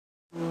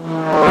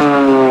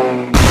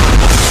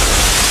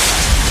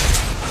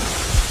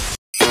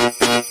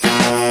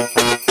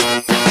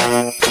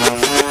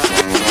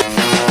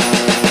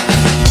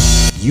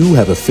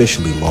have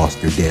officially lost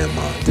your damn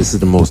mind. This is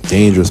the most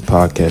dangerous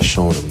podcast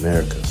show in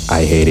America.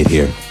 I hate it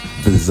here.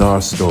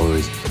 Bizarre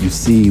stories. You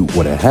see,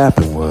 what had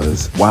happened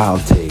was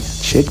wild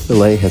takes.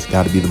 Chick-fil-A has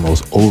got to be the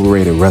most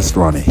overrated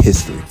restaurant in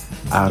history.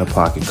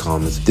 Out-of-pocket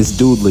comments. This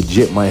dude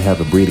legit might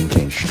have a breeding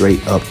cane.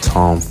 Straight up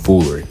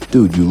tomfoolery.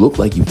 Dude, you look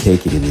like you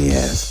take it in the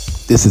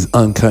ass. This is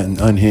Uncut and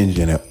Unhinged,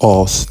 and it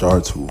all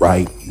starts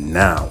right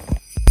now.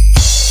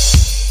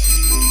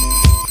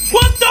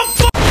 What the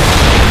fuck?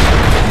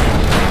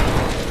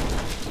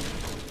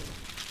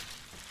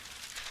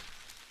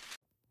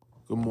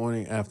 Good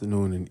morning,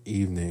 afternoon, and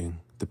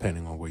evening,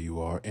 depending on where you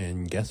are.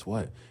 And guess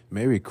what?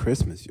 Merry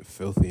Christmas, you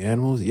filthy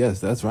animals. Yes,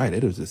 that's right.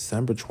 It is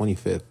December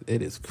 25th.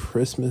 It is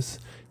Christmas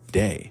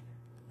Day.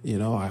 You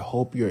know, I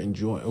hope you're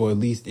enjoying, or at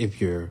least if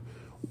you're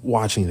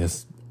watching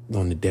this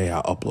on the day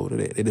I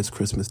uploaded it, it is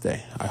Christmas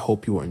Day. I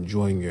hope you are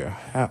enjoying your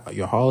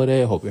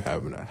holiday. I hope you're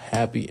having a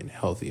happy and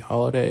healthy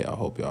holiday. I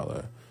hope you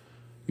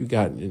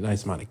got a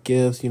nice amount of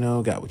gifts,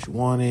 got what you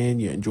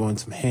wanted. You're enjoying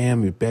some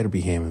ham. You better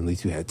be ham. At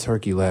least you had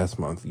turkey last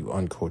month, you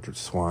uncultured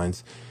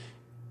swines.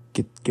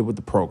 Get with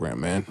the program,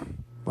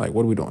 man. Like,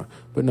 what are we doing?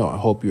 But no, I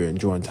hope you're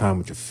enjoying time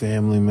with your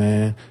family,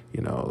 man.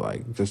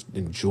 Just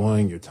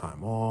enjoying your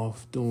time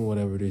off, doing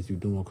whatever it is you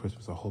do on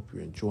Christmas. I hope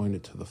you're enjoying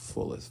it to the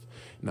fullest.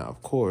 Now,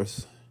 of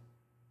course,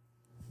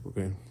 we're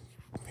going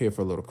here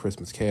for a little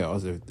Christmas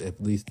chaos.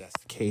 At least that's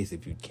the case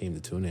if you came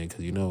to tune in,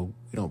 because we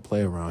don't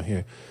play around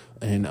here.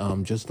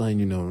 And just letting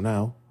you know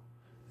now,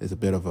 is a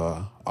bit of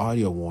a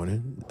audio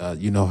warning.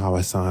 You know how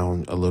I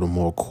sound a little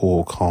more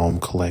cool, calm,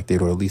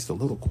 collected, or at least a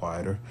little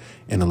quieter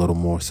and a little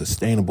more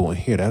sustainable in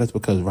here. That is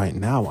because right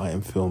now I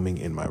am filming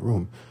in my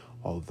room.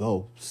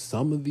 Although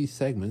some of these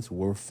segments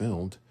were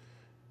filmed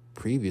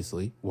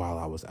previously while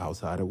I was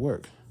outside at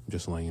work.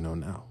 Just letting you know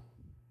now.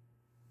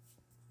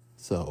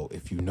 So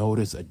if you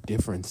notice a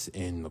difference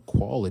in the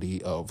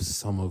quality of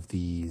some of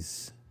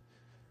these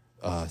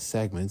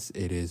segments,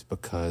 it is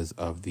because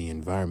of the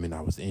environment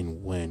I was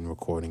in when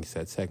recording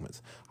said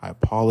segments. I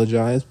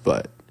apologize,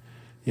 but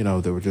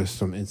there were just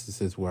some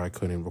instances where I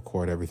couldn't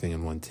record everything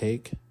in one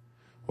take,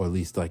 or at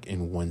least like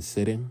in one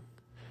sitting.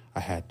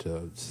 I had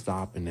to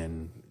stop and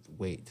then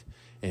wait.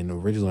 And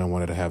originally I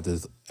wanted to have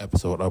this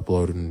episode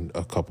uploaded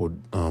a couple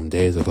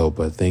days ago,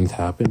 but things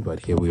happened.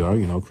 But here we are,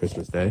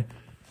 Christmas Day.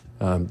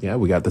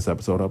 We got this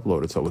episode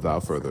uploaded. So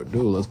without further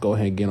ado, let's go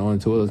ahead and get on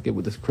to it. Let's get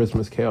with this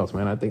Christmas chaos,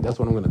 man. I think that's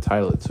what I'm going to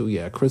title it too.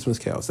 Yeah, Christmas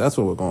chaos. That's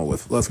what we're going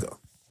with. Let's go.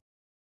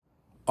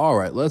 All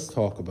right, let's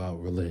talk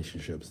about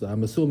relationships.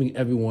 I'm assuming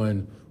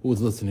everyone who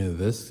is listening to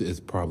this is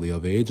probably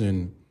of age.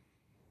 And,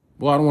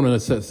 well, I don't want to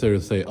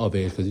necessarily say of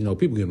age because,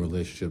 people get in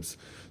relationships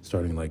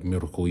starting like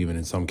middle school, even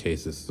in some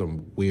cases,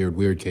 some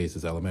weird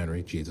cases,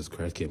 elementary. Jesus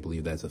Christ, can't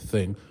believe that's a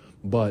thing.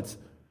 But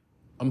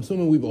I'm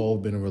assuming we've all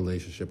been in a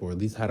relationship or at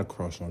least had a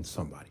crush on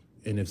somebody.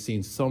 And have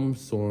seen some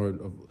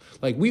sort of,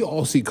 like, we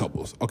all see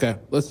couples, okay?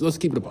 Let's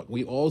keep it a buck.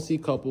 We all see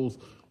couples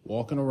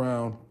walking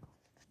around,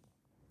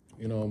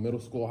 middle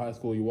school, high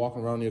school. You're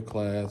walking around your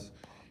class,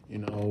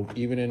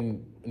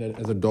 even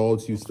as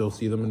adults, you still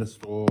see them in the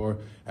store,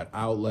 at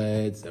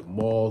outlets, at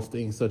malls,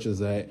 things such as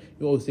that.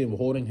 You always see them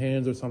holding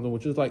hands or something,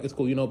 which is like, it's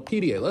cool.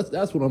 PDA,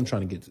 that's what I'm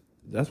trying to get to.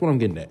 That's what I'm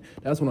getting at.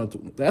 That's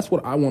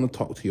what I want to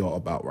talk to y'all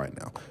about right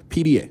now.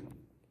 PDA.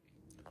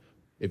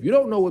 If you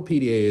don't know what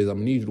PDA is, I'm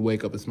going to need you to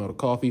wake up and smell the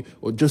coffee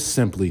or just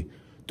simply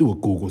do a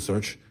Google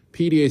search.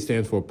 PDA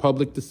stands for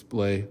Public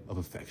Display of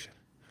Affection.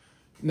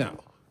 Now,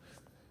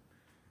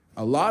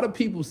 a lot of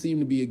people seem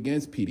to be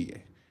against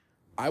PDA.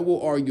 I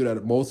will argue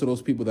that most of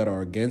those people that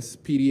are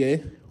against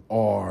PDA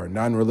are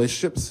not in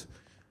relationships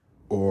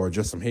or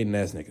just some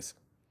hating-ass niggas.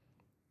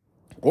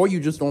 Or you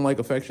just don't like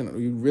affection, or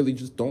you really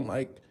just don't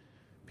like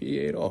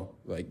PDA at all.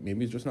 Like,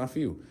 maybe it's just not for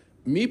you.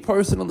 Me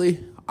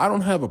personally, I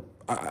don't have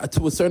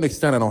to a certain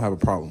extent, I don't have a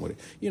problem with it.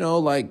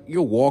 Like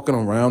you're walking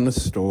around the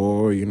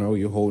store, you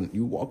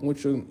walking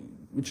with your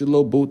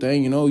little boo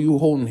thing, you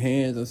holding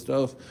hands and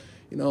stuff,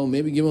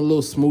 maybe giving a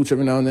little smooch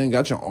every now and then,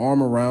 got your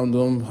arm around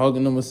them,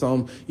 hugging them or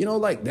something,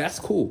 that's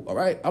cool. All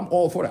right. I'm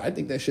all for that. I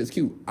think that shit's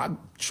cute. I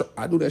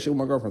do that shit with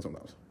my girlfriend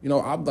sometimes.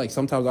 I'm like,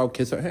 sometimes I'll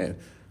kiss her hand.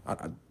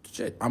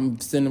 I'm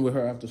sitting with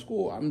her after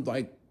school. I'm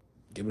like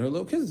giving her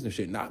little kisses and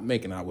shit, not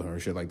making out with her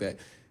and shit like that.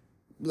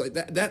 Like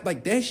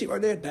that shit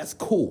right there, that's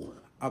cool.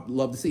 I'd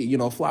love to see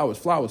it.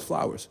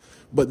 Flowers.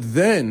 But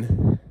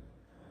then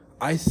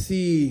I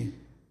see,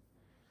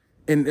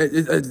 and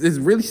it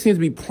really seems to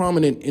be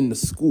prominent in the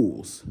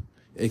schools,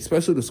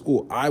 especially the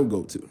school I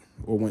go to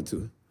or went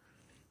to.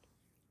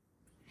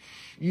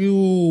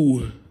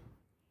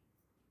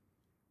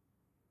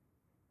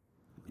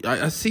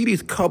 I see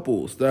these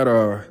couples that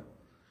are,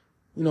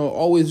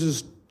 always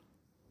just,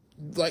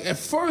 like, at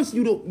first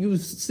you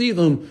see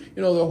them,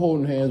 they're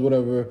holding hands,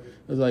 whatever.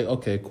 It's like,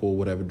 okay, cool,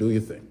 whatever, do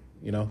your thing.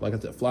 Like I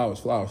said,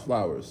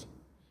 flowers.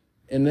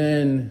 And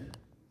then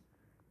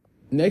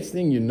next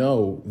thing you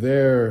know,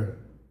 they're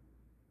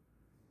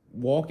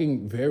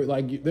walking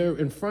they're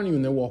in front of you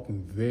and they're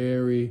walking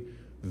very,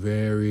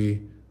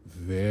 very,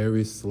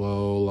 very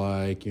slow.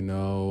 Like,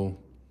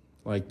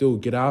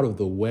 dude, get out of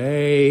the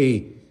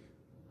way.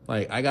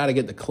 Like, I got to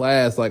get to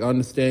class. Like,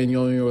 understand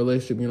you're in your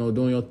relationship,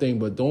 doing your thing,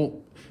 but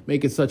don't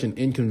make it such an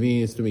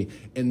inconvenience to me.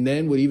 And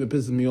then what even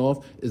pisses me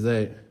off is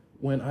that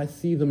when I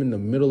see them in the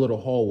middle of the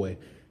hallway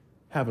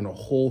having a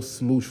whole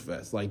smooch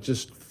fest, like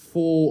just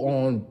full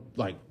on,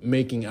 like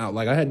making out.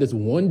 Like I had this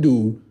one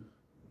dude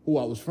who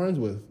I was friends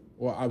with,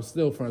 or I was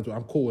still friends with.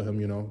 I'm cool with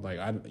him,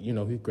 Like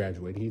he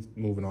graduated, he's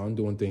moving on,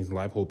 doing things in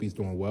life. Hope he's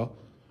doing well.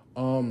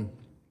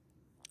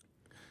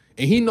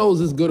 And he knows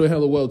this good or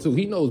hella well too.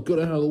 He knows good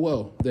or hella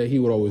well that he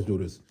would always do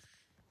this.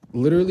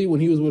 Literally,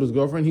 when he was with his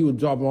girlfriend, he would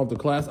drop him off to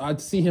class.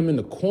 I'd see him in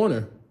the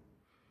corner,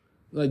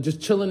 like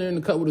just chilling there in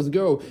the cut with his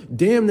girl,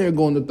 damn near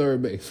going to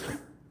third base.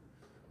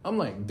 I'm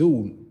like,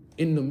 dude,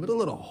 in the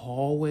middle of the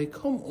hallway,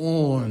 come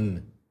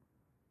on.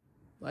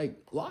 Like,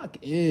 lock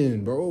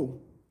in, bro.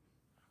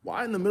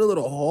 Why in the middle of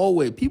the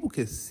hallway? People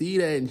can see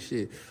that and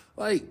shit.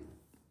 Like,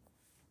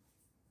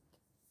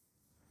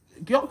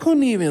 y'all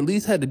couldn't even at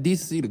least have the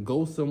decency to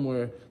go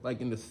somewhere,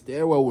 like in the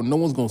stairwell where no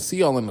one's going to see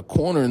y'all in the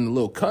corner in the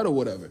little cut or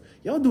whatever.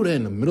 Y'all do that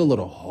in the middle of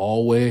the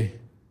hallway,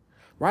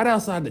 right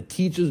outside the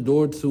teacher's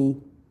door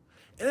too.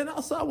 And then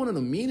outside one of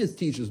the meanest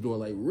teacher's door.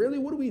 Like, really?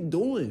 What are we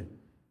doing?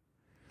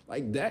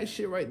 Like, that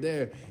shit right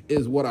there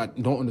is what I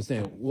don't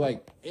understand.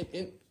 Like,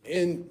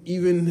 and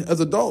even as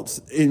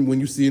adults, and when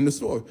you see in the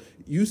store,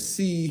 you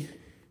see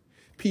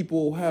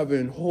people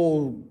having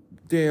whole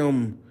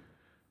damn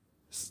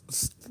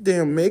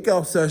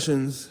makeout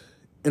sessions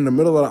in the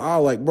middle of the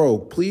aisle. Like, bro,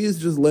 please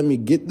just let me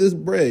get this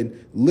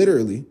bread.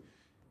 Literally,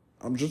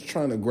 I'm just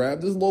trying to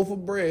grab this loaf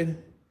of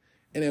bread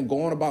and then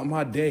go on about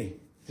my day.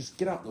 Just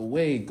get out the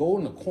way. Go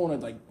in the corner.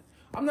 Like,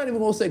 I'm not even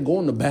going to say go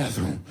in the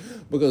bathroom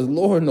because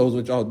Lord knows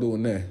what y'all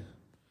doing there.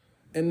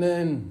 And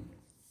then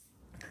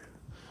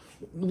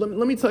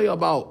let me tell you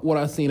about what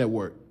I seen at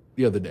work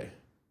the other day.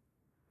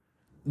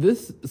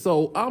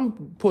 So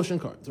I'm pushing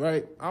carts,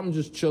 right? I'm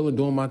just chilling,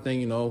 doing my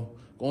thing,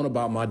 going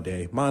about my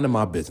day, minding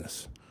my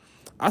business.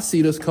 I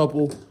see this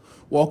couple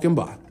walking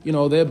by.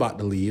 They're about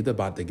to leave. They're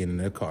about to get in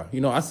their car.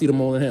 I see them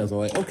holding hands. I'm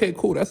like, okay,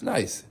 cool. That's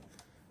nice.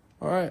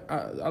 All right.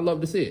 I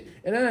love to see it.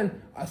 And then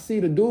I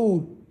see the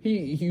dude.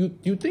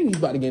 You think he's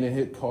about to get in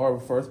his car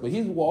first, but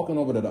he's walking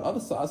over to the other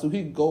side so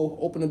he can go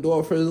open the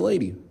door for his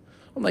lady.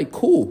 I'm like,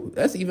 cool.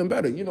 That's even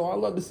better. I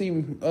love to see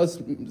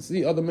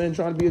other men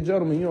trying to be a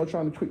gentleman,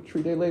 trying to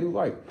treat their lady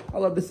right. I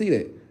love to see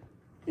that.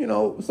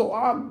 So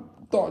I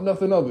thought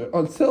nothing of it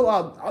until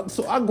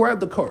I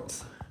grabbed the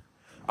carts.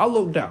 I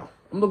look down.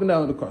 I'm looking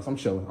down at the carts. I'm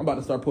chilling. I'm about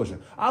to start pushing.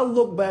 I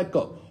look back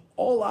up.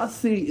 All I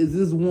see is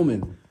this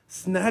woman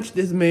snatch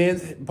this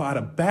man's by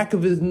the back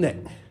of his neck,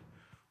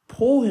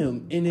 pull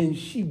him, and then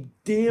she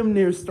damn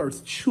near starts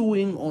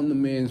chewing on the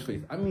man's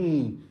face. I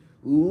mean,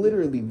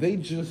 literally, they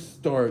just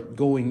start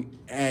going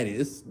at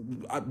it.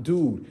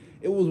 Dude,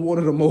 it was one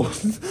of the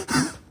most...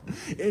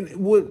 And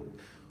what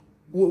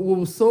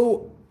was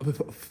so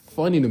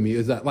funny to me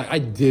is that, like, I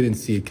didn't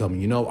see it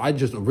coming, I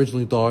just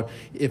originally thought,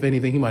 if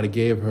anything, he might have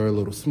gave her a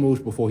little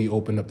smooch before he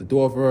opened up the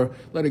door for her,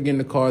 let her get in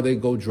the car, they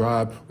go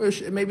drive, or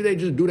maybe they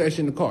just do that shit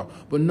in the car.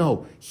 But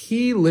no,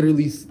 she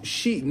literally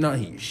stopped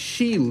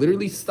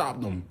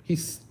him. He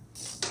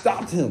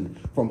stopped him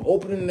from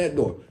opening that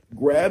door,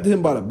 grabbed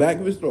him by the back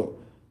of his throat,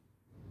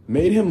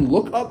 made him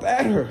look up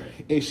at her,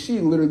 and she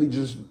literally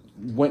just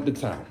went to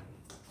town.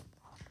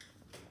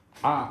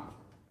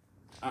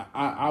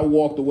 I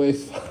walked away.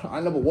 I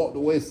never walked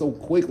away so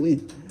quickly.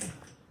 Because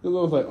I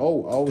was like,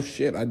 oh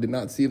shit, I did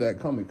not see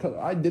that coming.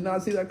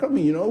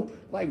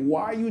 Like,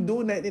 why are you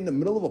doing that in the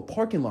middle of a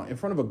parking lot in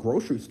front of a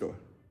grocery store?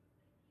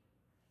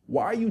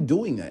 Why are you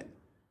doing that?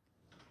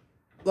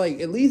 Like,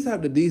 at least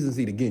have the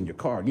decency to get in your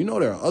car.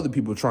 There are other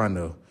people trying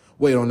to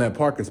wait on that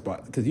parking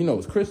spot because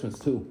it's Christmas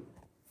too.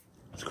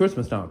 It's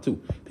Christmas time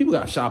too. People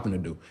got shopping to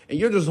do. And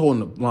you're just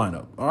holding the line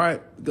up, all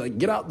right? Like,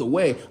 get out the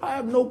way. I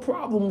have no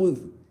problem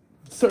with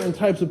certain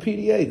types of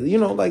PDA,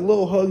 like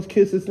little hugs,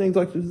 kisses, things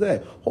like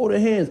that.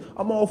 Holding hands,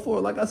 I'm all for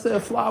it. Like I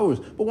said, flowers.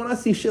 But when I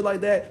see shit like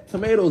that,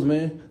 tomatoes,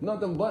 man,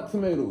 nothing but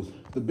tomatoes.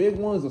 The big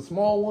ones, the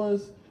small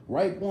ones,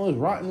 ripe ones,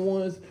 rotten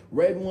ones,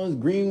 red ones,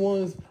 green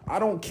ones, I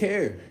don't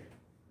care.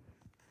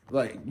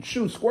 Like,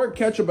 shoot, squirt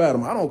ketchup at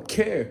them, I don't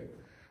care.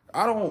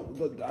 I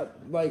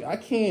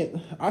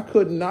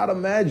could not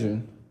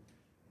imagine.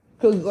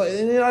 Because,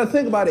 and then I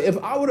think about it, if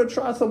I would have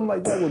tried something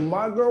like that with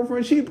my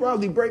girlfriend, she'd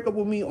probably break up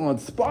with me on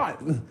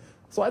spot.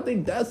 So I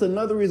think that's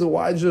another reason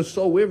why it's just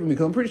so weird for me.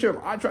 Because I'm pretty sure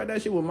if I tried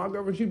that shit with my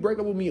girlfriend, she'd break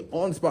up with me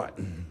on spot.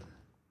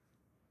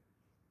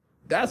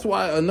 That's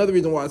another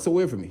reason why it's so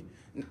weird for me.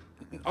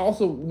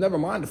 Also, never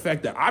mind the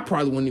fact that I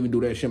probably wouldn't even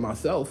do that shit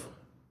myself.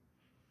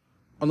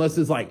 Unless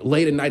it's like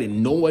late at night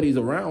and nobody's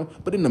around.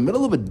 But in the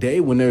middle of a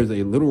day when there's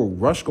a literal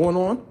rush going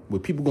on,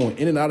 with people going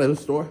in and out of the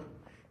store,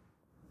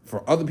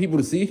 for other people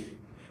to see,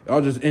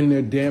 y'all just in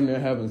there damn near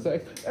having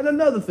sex. And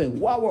another thing,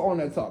 while we're on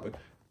that topic,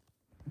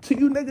 to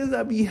you niggas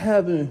that be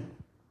having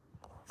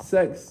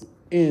sex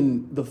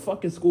in the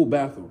fucking school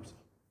bathrooms.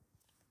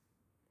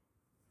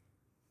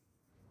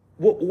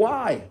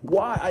 Why?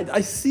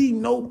 I see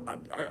no...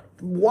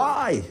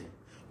 Why?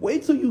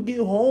 Wait till you get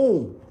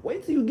home.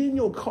 Wait till you get in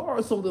your car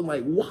or something.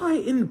 Like, why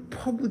in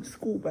public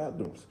school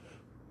bathrooms?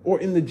 Or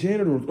in the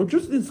janitor or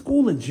just in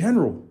school in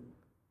general?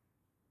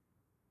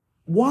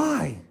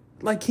 Why?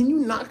 Like, can you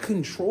not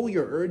control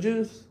your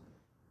urges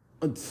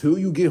until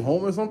you get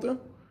home or something?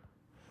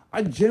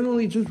 I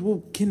generally just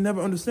can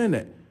never understand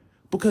that.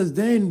 Because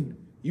then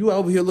you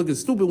over here looking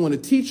stupid when a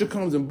teacher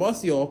comes and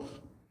busts y'all,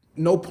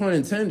 no pun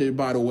intended,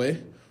 by the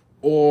way,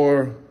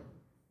 or,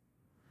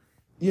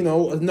 you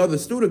know, another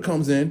student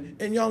comes in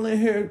and y'all in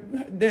here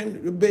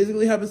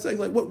basically having sex.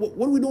 Like, what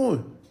are we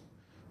doing?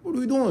 What are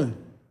we doing?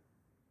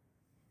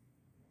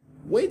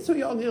 Wait till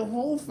y'all get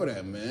home for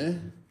that,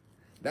 man.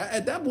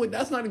 At that point,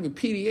 that's not even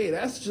PDA.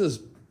 That's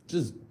just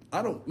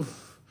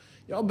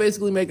y'all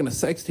basically making a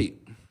sex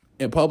tape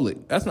in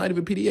public. That's not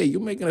even PDA.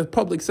 You're making a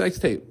public sex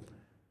tape.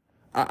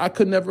 I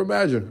could never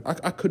imagine.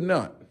 I could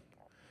not.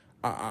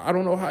 I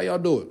don't know how y'all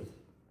do it.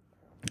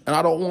 And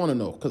I don't want to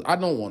know, because I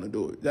don't want to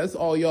do it. That's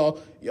all y'all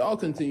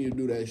continue to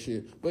do that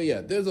shit. But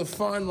yeah, there's a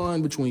fine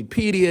line between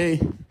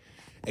PDA,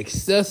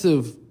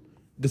 excessive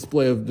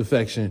display of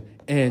affection,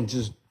 and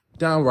just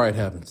downright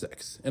having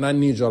sex. And I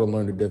need y'all to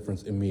learn the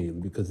difference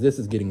immediately, because this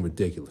is getting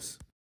ridiculous.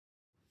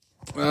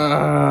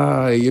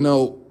 You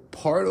know,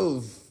 part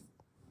of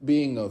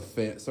being a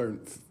fan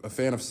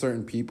of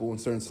certain people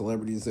and certain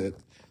celebrities, that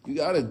you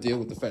got to deal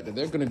with the fact that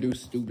they're going to do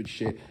stupid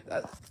shit.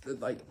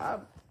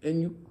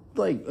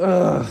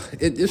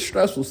 It's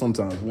stressful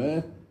sometimes,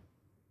 man.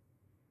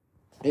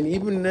 And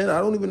even then, I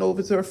don't even know if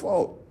it's their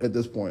fault at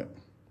this point.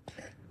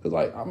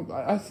 Because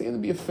I seem to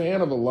be a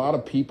fan of a lot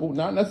of people,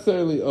 not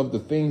necessarily of the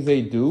things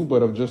they do,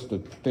 but of just the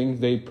things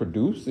they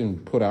produce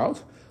and put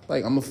out.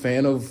 Like, I'm a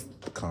fan of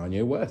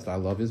Kanye West. I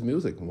love his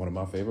music. One of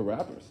my favorite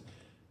rappers.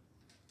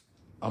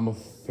 I'm a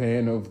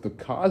fan of The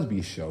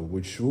Cosby Show,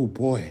 which, oh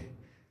boy.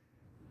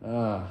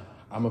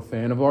 I'm a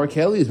fan of R.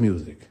 Kelly's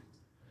music.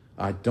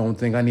 I don't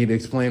think I need to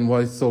explain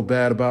what's so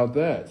bad about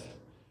that.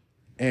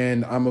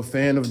 And I'm a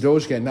fan of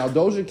Doja Cat. Now,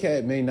 Doja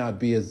Cat may not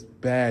be as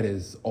bad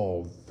as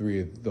all three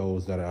of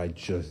those that I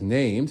just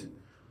named,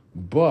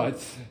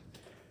 but,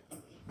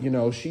 you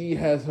know, she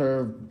has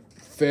her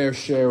fair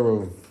share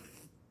of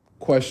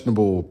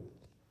questionable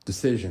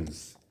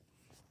decisions,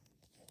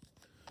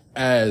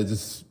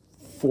 as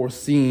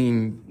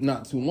foreseen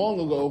not too long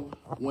ago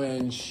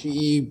when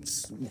she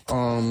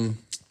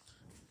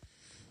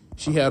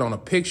had on a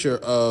picture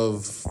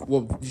of,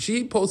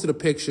 she posted a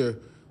picture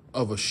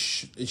of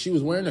she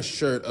was wearing a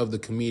shirt of the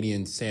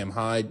comedian Sam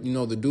Hyde. You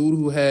know, the dude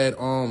who had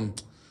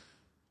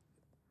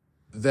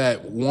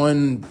that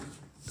one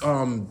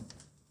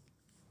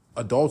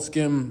Adult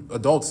Swim,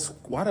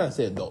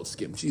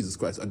 Jesus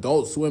Christ,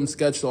 Adult Swim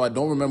sketch, so I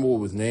don't remember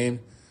what it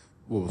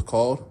was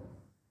called.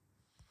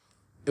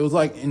 It was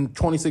like in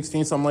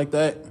 2016, something like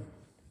that.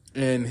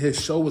 And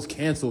his show was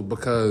canceled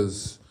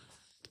because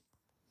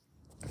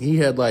he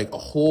had like a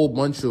whole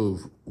bunch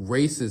of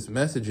racist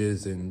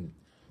messages and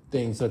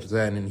things such as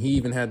that. And he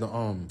even had the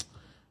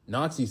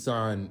Nazi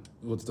sign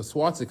with the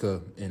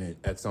swastika in it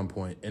at some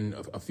point, and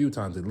a few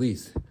times at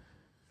least.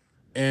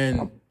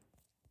 And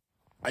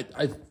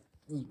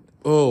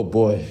oh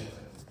boy.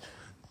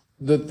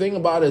 The thing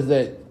about it is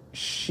that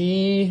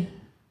she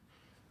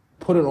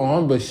put it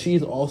on, but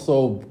she's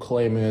also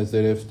claiming as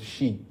if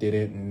she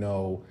didn't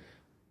know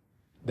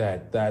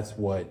that that's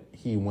what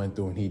he went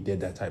through and he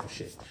did that type of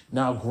shit.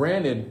 Now,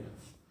 granted,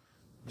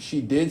 she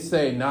did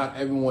say not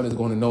everyone is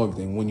going to know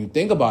everything. When you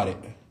think about it,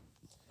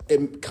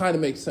 it kind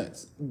of makes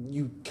sense.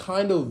 You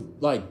kind of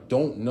like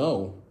don't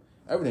know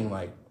everything,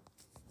 like,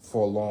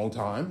 for a long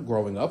time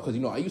growing up. Because,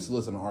 you know, I used to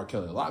listen to R.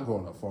 Kelly a lot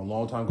growing up. For a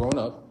long time growing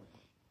up,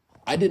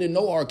 I didn't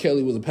know R.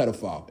 Kelly was a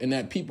pedophile and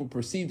that people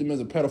perceived him as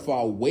a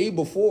pedophile way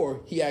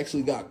before he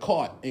actually got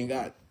caught and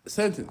got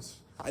sentenced.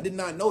 I did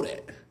not know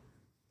that.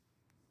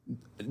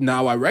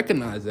 Now I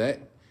recognize that,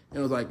 and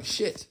I was like,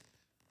 shit.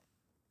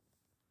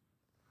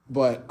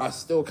 But I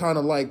still kind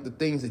of like the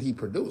things that he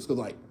produced, because,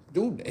 like,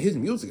 dude, his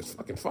music is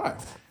fucking fire.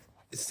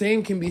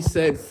 Same can be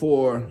said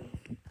for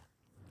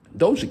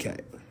Doja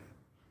Cat.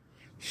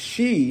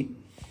 She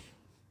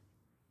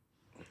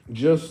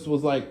just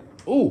was like,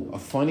 ooh, a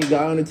funny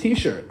guy on a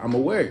t-shirt. I'm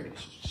aware.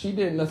 She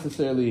didn't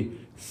necessarily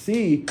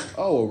see,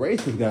 oh, a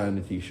racist guy on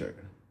the t-shirt.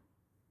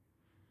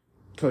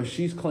 Because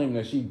she's claiming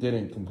that she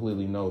didn't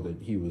completely know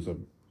that he was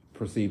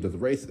perceived as a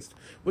racist.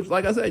 Which,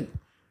 like I said,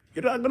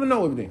 you're not going to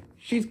know everything.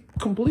 She's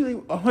completely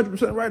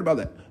 100% right about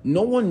that.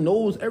 No one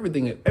knows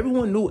everything. If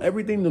everyone knew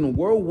everything, then the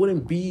world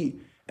wouldn't be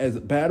as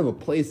bad of a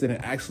place than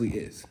it actually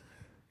is.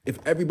 If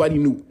everybody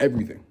knew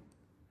everything.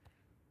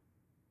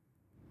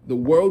 The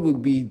world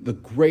would be the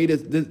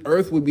greatest, this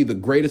earth would be the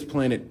greatest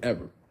planet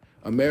ever.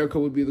 America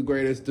would be the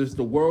greatest. Just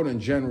the world in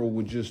general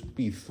would just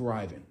be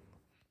thriving.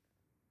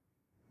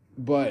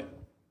 But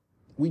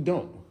we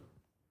don't.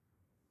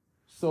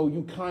 So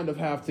you kind of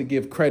have to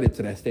give credit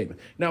to that statement.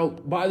 Now,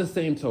 by the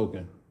same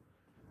token,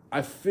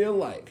 I feel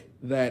like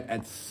that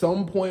at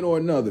some point or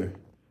another,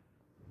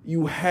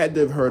 you had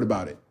to have heard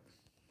about it.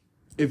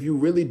 If you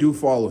really do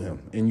follow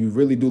him and you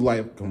really do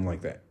like him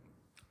like that.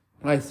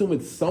 I assume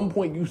at some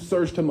point you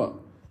searched him up.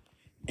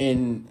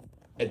 And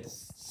at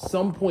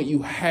some point,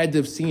 you had to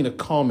have seen a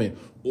comment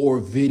or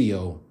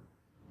video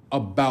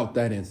about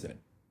that incident.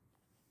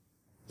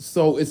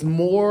 So it's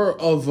more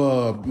of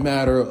a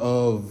matter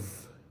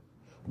of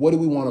what do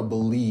we want to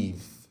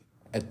believe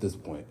at this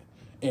point?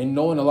 And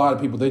knowing a lot of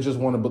people, they just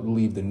want to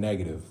believe the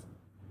negative.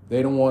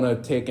 They don't want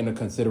to take into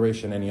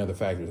consideration any other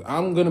factors.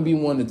 I'm going to be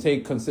one to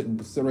take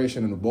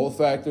consideration into both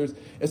factors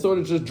and sort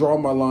of just draw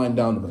my line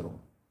down the middle.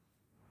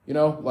 You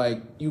know,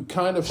 like, you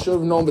kind of should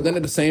have known, but then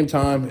at the same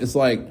time, it's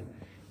like,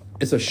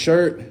 it's a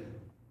shirt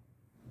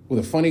with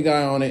a funny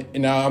guy on it.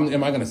 And now,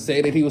 am I going to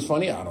say that he was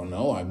funny? I don't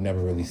know. I've never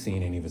really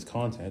seen any of his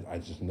content. I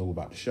just knew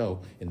about the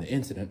show and the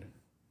incident.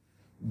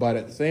 But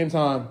at the same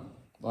time,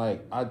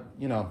 like, I'm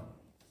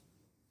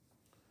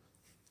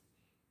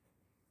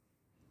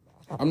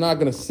not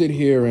going to sit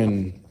here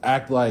and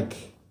act like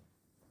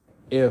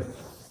if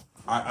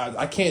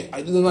I can't,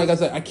 like I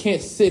said, I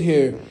can't sit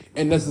here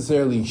and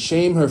necessarily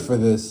shame her for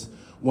this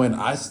when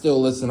I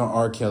still listen to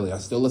R. Kelly. I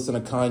still listen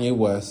to Kanye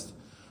West.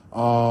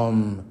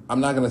 I'm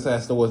not going to say I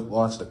still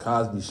watch The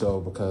Cosby Show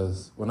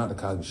because, well, not The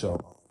Cosby Show,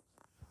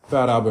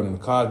 Fat Albert and the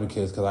Cosby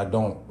Kids, because I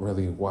don't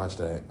really watch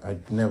that. I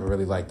never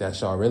really liked that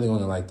show. I really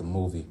only liked the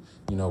movie,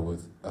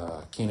 with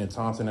Kenan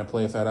Thompson that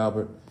played Fat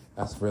Albert.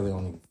 That's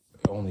really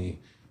only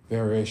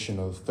variation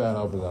of Fat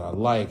Albert that I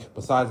like,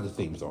 besides the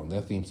theme song.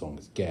 That theme song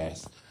is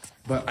gas.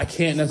 But I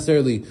can't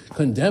necessarily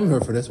condemn her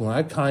for this one.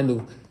 I kind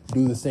of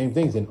do the same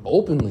things, and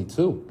openly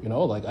too,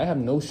 like, I have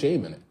no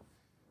shame in it.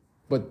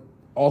 But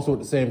also at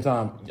the same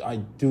time, I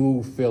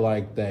do feel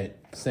like that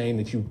saying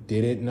that you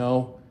didn't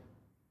know,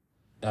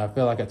 I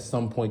feel like at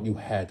some point you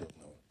had to know.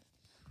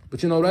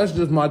 But that's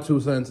just my 2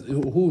 cents.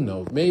 Who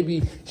knows?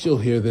 Maybe she'll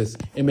hear this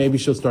and maybe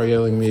she'll start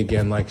yelling at me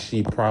again, like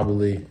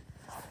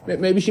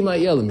maybe she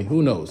might yell at me.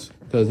 Who knows?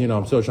 Because,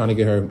 I'm still trying to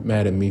get her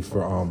mad at me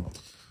for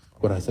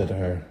what I said to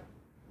her.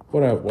 I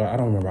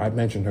don't remember. I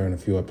mentioned her in a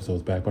few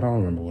episodes back, but I don't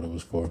remember what it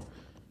was for.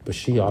 But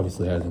she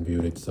obviously hasn't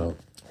viewed it, so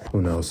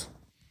who knows?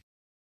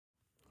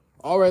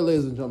 All right,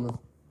 ladies and gentlemen,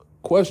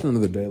 question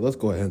of the day. Let's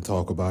go ahead and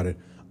talk about it.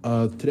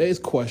 Today's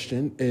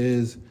question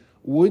is,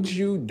 would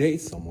you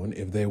date someone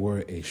if they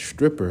were a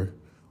stripper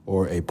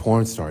or a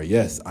porn star?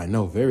 Yes, I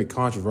know, very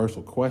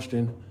controversial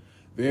question.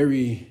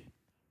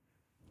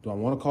 Do I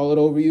want to call it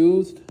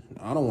overused?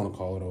 I don't want to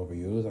call it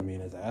overused. I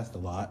mean, it's asked a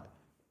lot.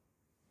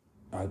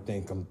 I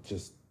think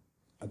it's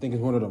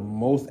one of the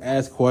most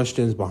asked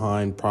questions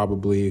behind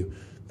probably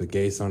the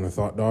gay son or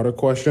thought daughter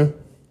question.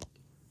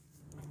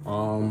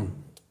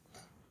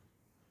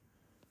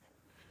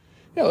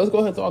 Yeah, let's go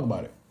ahead and talk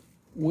about it.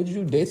 Would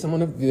you date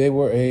someone if they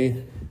were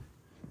a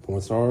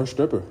porn star or a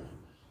stripper?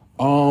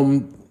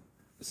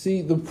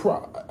 See,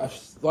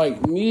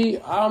 like me,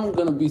 I'm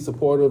going to be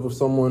supportive of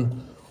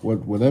someone,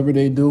 whatever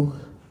they do.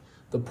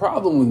 The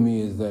problem with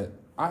me is that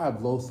I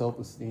have low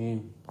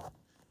self-esteem.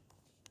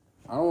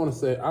 I don't want to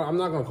say, I'm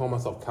not going to call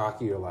myself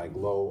cocky or like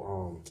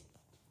low,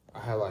 I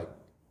have like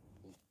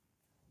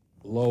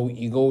low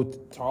ego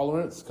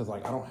tolerance because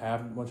like I don't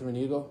have much of an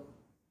ego.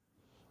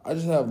 I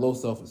just have low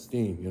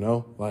self-esteem,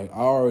 Like I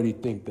already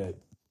think that,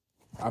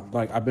 I've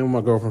been with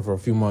my girlfriend for a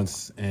few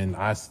months and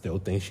I still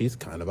think she's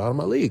kind of out of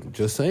my league.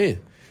 Just saying.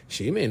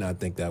 She may not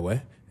think that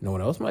way. No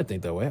one else might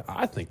think that way.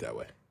 I think that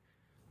way.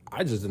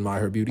 I just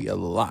admire her beauty a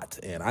lot,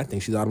 and I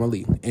think she's out of my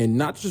league. And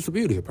not just her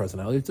beauty, her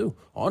personality too,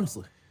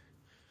 honestly.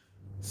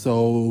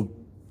 So,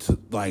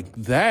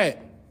 that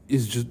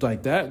is just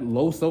like that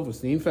low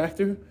self-esteem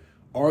factor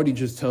already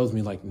just tells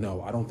me like,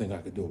 no, I don't think I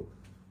could do it.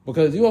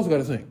 Because you also got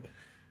to think,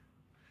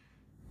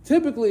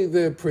 typically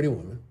they're pretty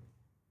women.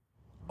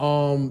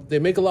 They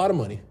make a lot of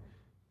money,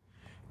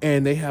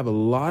 and they have a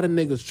lot of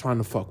niggas trying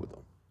to fuck with them.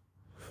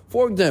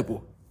 For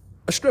example,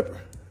 a stripper.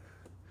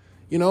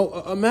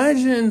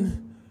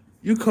 Imagine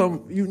she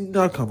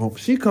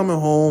coming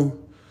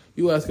home,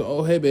 you ask her,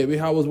 oh, hey, baby,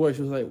 how was work?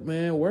 She was like,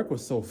 man, work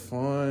was so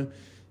fun.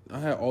 I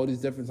had all these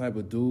different type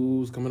of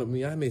dudes coming up to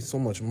me. I made so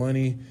much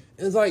money.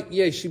 And it's like,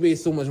 yeah, she made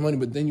so much money,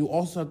 but then you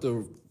also have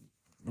to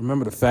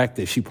remember the fact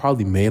that she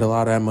probably made a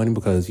lot of that money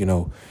because,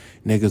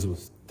 niggas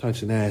was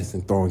touching ass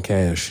and throwing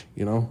cash,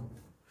 They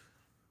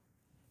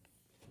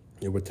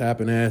were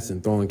tapping ass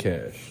and throwing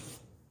cash.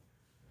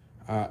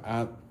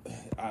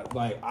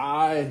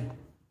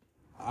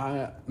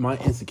 My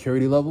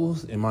insecurity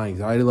levels and my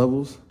anxiety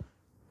levels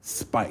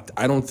spiked.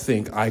 I don't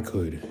think I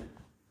could.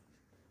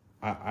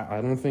 I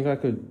don't think I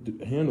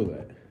could handle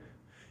that.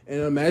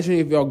 And imagine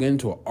if y'all get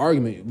into an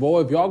argument.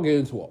 Boy, if y'all get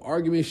into an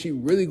argument, she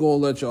really gonna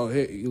let you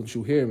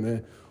hear,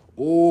 man.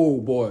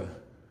 Oh, boy.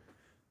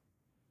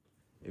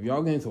 If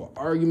y'all get into an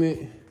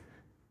argument,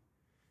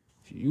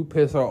 you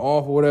piss her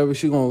off or whatever,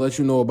 she gonna let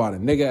you know about a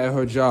nigga at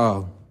her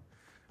job.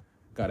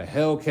 Got a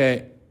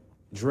Hellcat,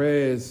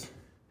 dreads,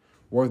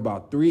 worth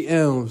about 3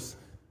 M's,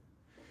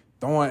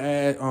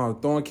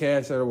 throwing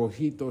cash at her. Well,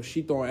 she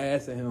throwing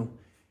ass at him,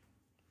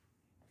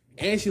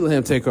 and she let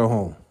him take her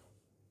home,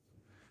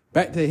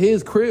 back to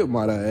his crib,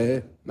 might I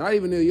add. Not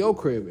even in your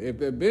crib.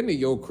 If it been in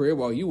your crib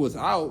while you was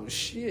out,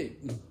 shit,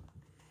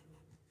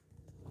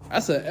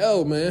 that's an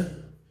L,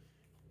 man.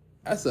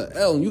 That's a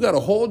L, and you got to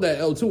hold that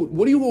L too.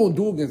 What are you going to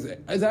do against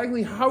that?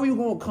 Exactly, how are you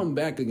going to come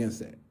back against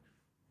that?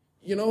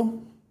 You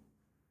know?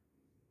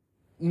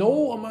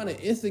 No amount of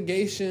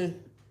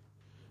instigation,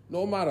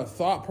 no amount of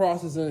thought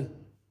processing.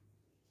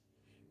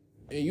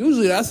 And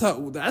usually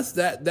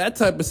that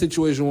type of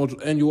situation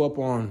will end you up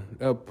on,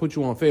 put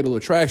you on Fatal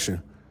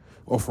Attraction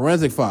or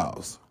Forensic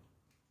Files.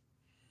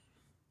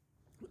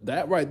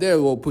 That right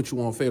there will put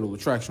you on Fatal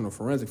Attraction or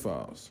Forensic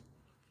Files.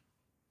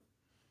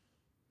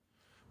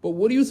 But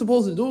what are you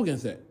supposed to do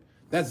against that?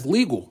 That's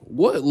legal.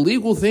 What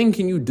legal thing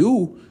can you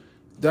do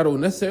that'll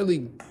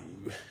necessarily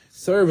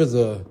serve as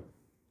a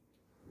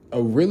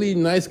really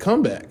nice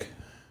comeback?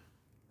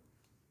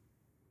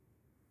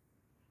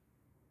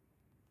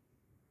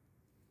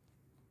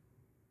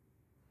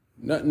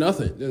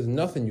 Nothing. There's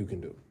nothing you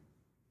can do.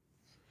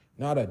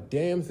 Not a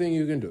damn thing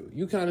you can do.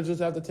 You kind of just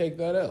have to take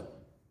that L.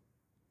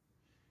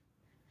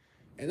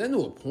 And then to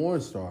a porn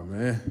star,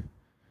 man.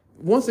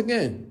 Once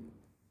again,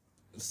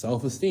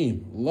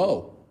 self-esteem,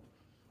 low.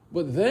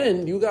 But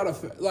then you gotta,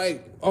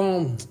 like,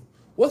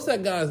 what's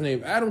that guy's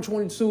name? Adam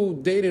 22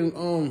 dating,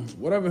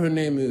 whatever her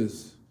name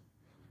is.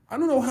 I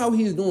don't know how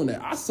he's doing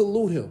that. I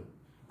salute him.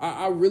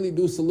 I really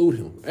do salute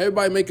him.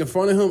 Everybody making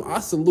fun of him, I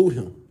salute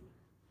him.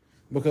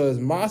 Because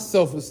my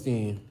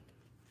self-esteem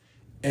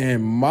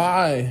and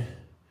my,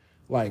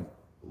 like,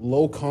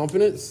 low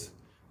confidence,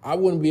 I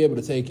wouldn't be able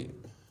to take it.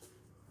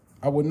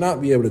 I would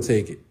not be able to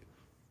take it.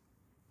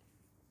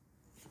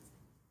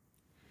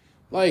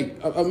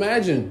 Like,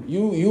 imagine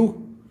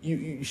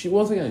she,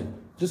 once again,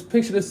 just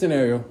picture this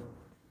scenario.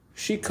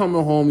 She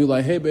coming home, you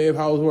like, hey babe,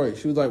 how was work?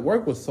 She was like,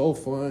 work was so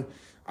fun.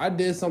 I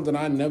did something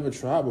I never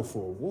tried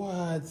before.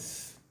 What?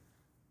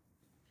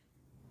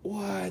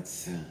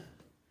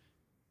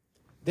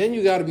 Then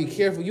you gotta be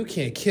careful. You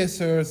can't kiss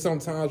her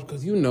sometimes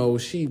because you know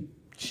she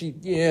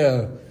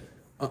yeah.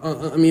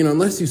 I mean,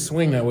 unless you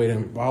swing that way,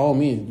 then by all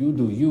means, you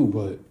do you,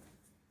 but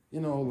you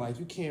know, like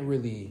you can't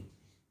really,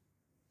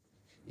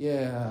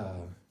 yeah.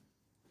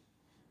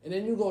 And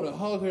then you go to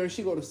hug her,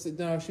 she go to sit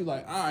down, she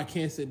like, I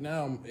can't sit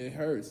down, it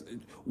hurts.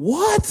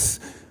 What?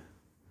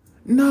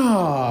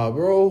 Nah,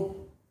 bro.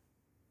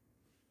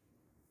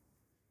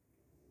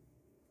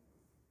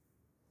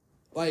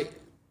 Like,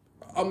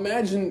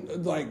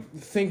 imagine, like,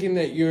 thinking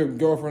that your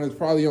girlfriend is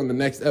probably on the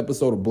next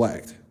episode of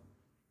Blacked.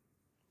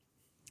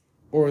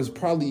 Or is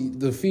probably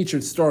the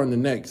featured star in the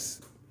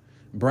next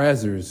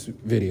Brazzers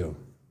video.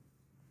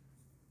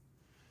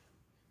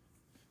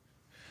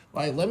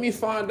 Like, let me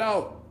find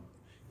out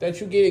that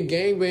you getting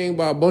gangbanged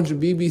by a bunch of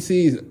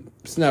BBCs,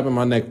 snapping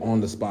my neck on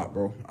the spot,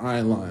 bro. I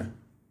ain't lying.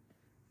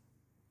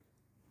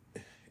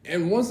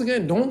 And once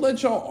again, don't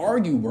let y'all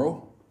argue,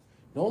 bro.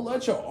 Don't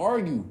let y'all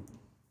argue.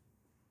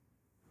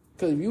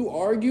 Because if you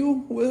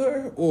argue with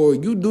her or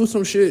you do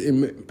some shit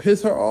and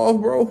piss her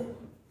off, bro,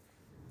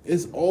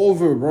 it's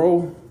over,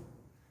 bro.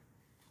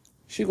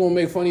 She gonna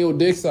make fun of your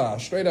dick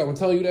size. Straight up, I'm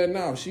telling you that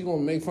now. She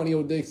gonna make fun of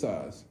your dick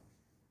size.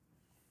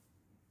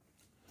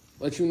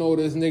 Let you know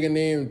this nigga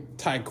named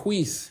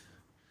Tyquise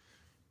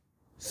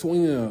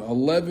swinging an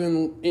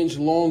 11-inch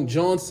long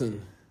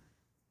Johnson.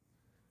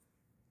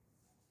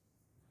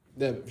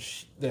 Like,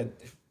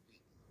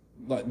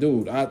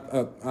 dude,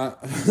 I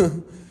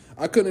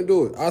I couldn't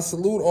do it. I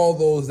salute all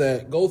those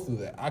that go through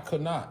that. I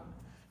could not.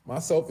 My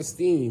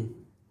self-esteem.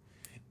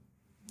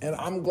 And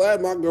I'm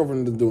glad my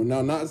girlfriend is doing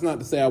it. Now, it's not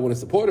to say I wouldn't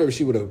support her if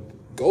she would have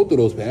go through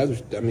those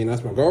paths. I mean,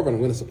 that's my girlfriend.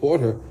 I'm going to support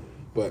her.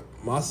 But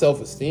my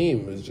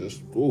self-esteem is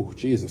just, ooh,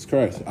 Jesus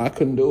Christ. I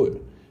couldn't do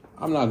it.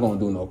 I'm not going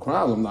to do no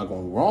crimes. I'm not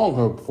going to wrong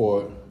her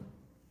for it.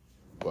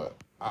 But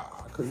I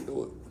couldn't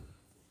do it.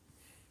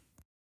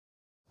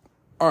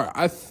 All right,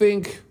 I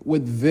think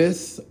with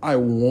this, I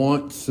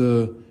want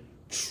to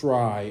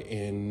try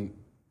and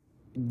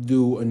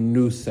do a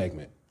new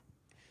segment.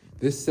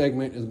 This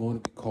segment is going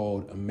to be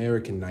called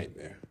American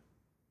Nightmare.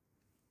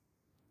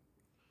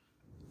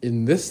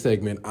 In this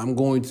segment, I'm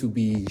going to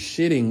be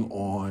shitting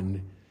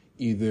on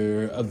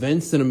either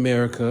events in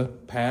America,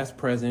 past,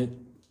 present,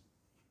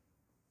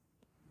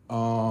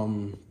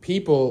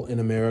 people in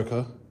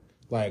America,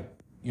 like,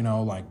 you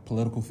know, like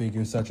political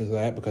figures such as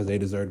that, because they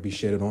deserve to be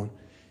shitted on,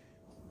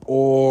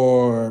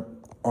 or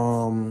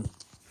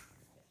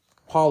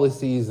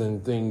policies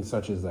and things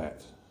such as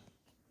that.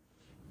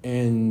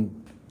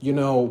 And, you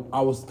know, I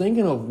was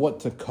thinking of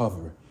what to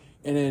cover.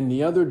 And then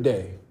the other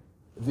day,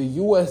 the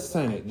U.S.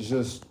 Senate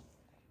just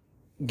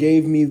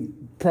gave me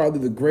probably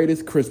the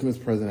greatest Christmas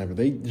present ever.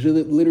 They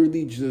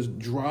literally just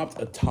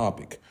dropped a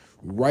topic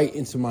right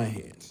into my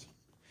hands.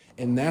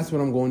 And that's what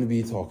I'm going to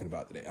be talking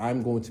about today.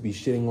 I'm going to be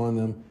shitting on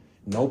them,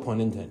 no pun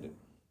intended.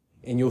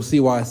 And you'll see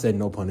why I said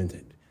no pun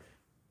intended.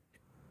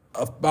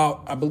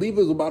 I believe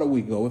it was about a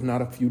week ago, if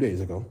not a few days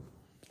ago,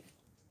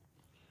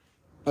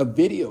 a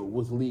video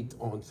was leaked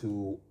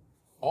onto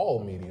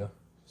all media,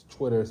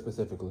 Twitter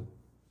specifically,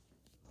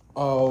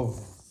 of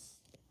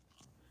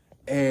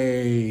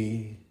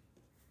a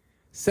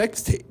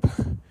sex tape.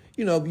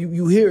 You know,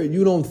 you hear it,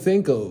 you don't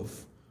think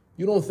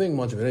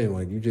much of it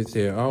anyway. You just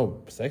hear,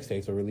 oh, sex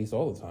tapes are released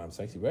all the time.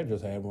 Sexy Red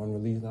just had one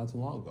released not too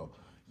long ago.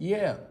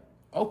 Yeah,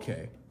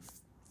 Okay,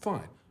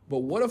 fine. But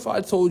what if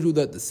I told you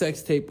that the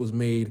sex tape was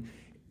made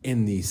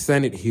in the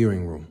Senate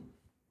hearing room?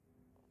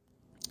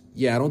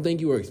 Yeah, I don't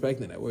think you were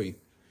expecting that, were you?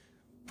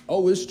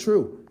 Oh, it's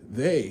true.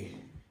 They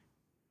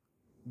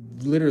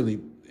literally,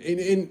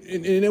 and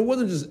it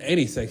wasn't just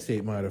any sex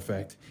tape, matter of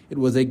fact. It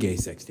was a gay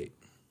sex tape.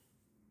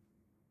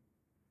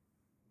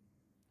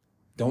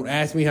 Don't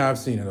ask me how I've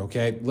seen it,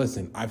 okay?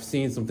 Listen, I've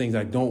seen some things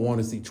I don't want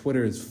to see.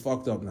 Twitter is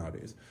fucked up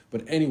nowadays.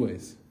 But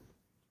anyways,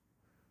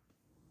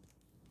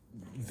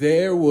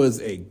 there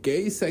was a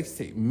gay sex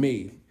tape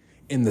made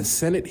in the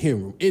Senate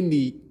hearing room, in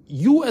the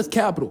U.S.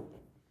 Capitol.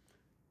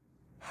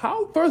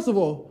 First of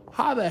all,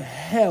 how the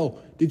hell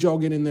did y'all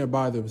get in there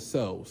by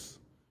themselves?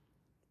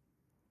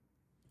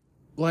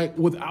 Like,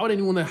 without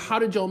anyone there, how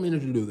did y'all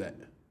manage to do that?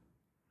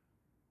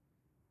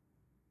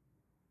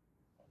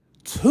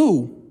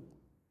 2,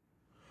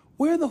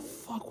 where the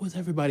fuck was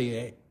everybody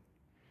at?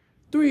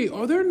 3,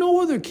 are there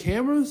no other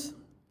cameras?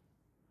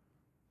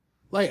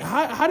 Like,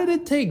 how did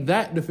it take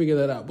that to figure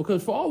that out?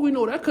 Because for all we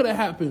know, that could have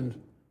happened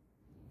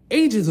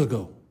ages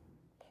ago.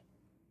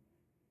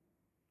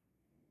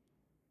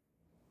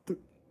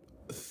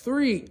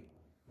 3,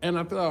 and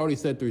I feel like I already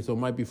said 3, so it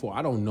might be 4.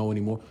 I don't know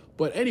anymore.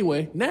 But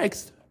anyway,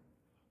 next.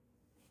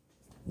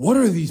 What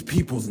are these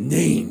people's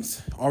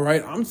names? All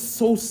right, I'm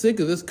so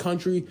sick of this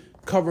country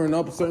covering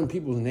up certain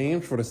people's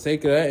names for the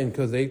sake of that and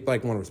because they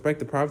like want to respect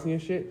the privacy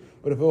and shit.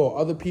 But if it were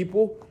other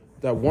people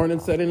that weren't in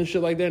setting and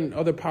shit like that in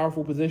other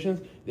powerful positions,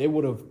 they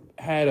would have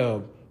had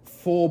a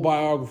full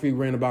biography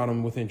written about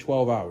them within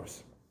 12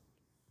 hours.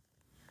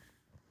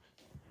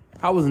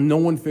 How was no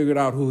one figured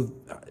out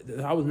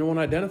how was no one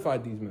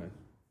identified these men?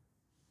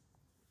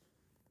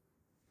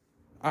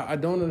 I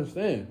don't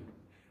understand.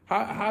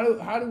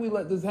 How do we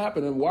let this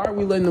happen? And why are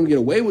we letting them get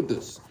away with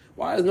this?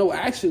 Why is no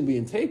action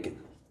being taken?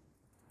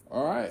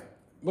 All right?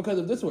 Because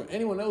if this were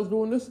anyone else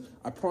doing this,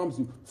 I promise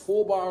you,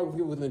 full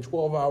biography within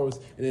 12 hours,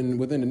 and then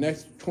within the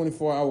next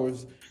 24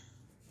 hours,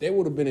 they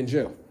would have been in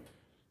jail,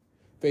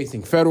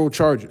 facing federal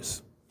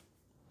charges,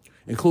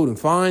 including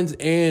fines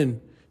and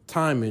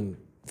time in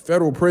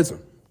federal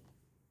prison.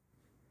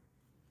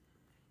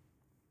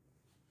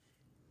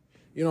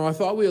 You know, I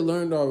thought we had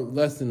learned our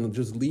lesson to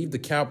just leave the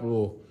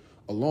Capitol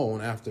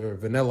alone after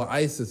Vanilla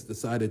ISIS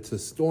decided to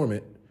storm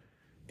it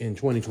in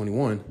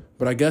 2021,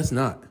 but I guess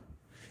not.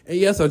 And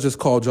yes, I just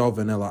called y'all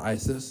Vanilla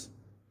ISIS.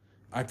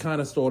 I kind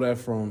of stole that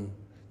from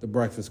the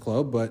Breakfast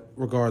Club, but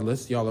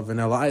regardless, y'all are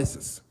Vanilla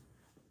ISIS.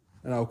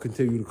 And I'll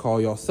continue to call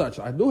y'all such.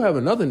 I do have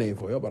another name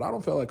for y'all, but I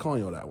don't feel like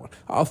calling y'all that one.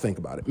 I'll think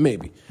about it,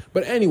 maybe.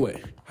 But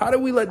anyway, how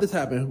did we let this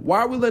happen? Why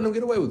are we letting them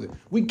get away with it?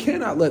 We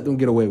cannot let them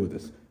get away with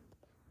this.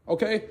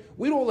 Okay?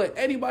 We don't let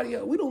anybody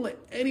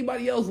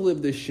else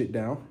live this shit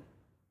down.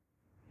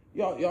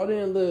 Y'all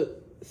didn't let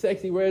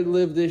Sexy Red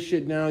live this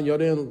shit down. Y'all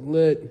didn't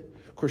let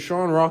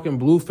Krishan Rock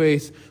and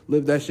Blueface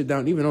live that shit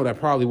down, even though that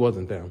probably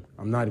wasn't them.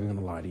 I'm not even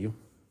gonna lie to you.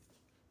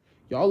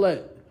 Y'all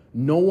let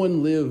no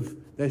one live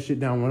that shit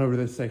down whenever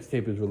this sex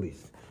tape is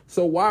released.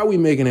 So why are we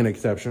making an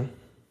exception?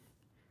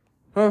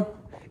 Huh?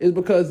 It's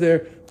because they're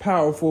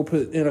powerful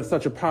in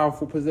such a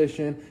powerful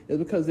position. It's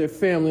because their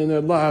family and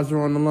their lives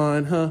are on the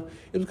line, huh?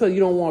 It's because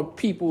you don't want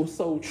people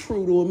so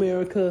true to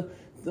America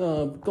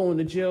going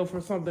to jail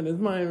for something as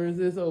minor as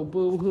this. Oh,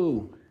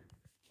 boo-hoo.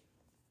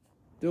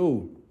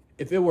 Dude,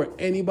 if it were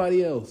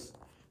anybody else,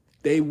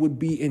 they would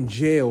be in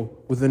jail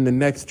within the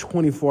next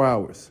 24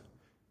 hours.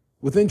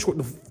 Within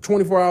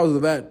 24 hours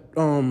of that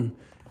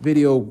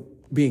video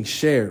being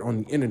shared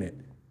on the internet,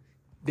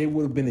 they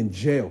would have been in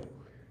jail.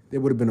 They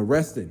would have been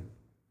arrested,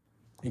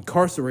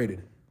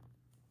 incarcerated.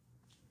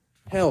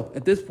 Hell,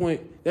 at this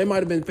point, they might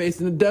have been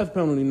facing the death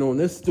penalty knowing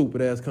this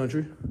stupid-ass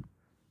country.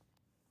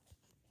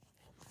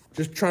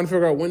 Just trying to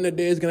figure out when that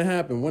day is going to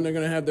happen, when they're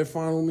going to have their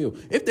final meal.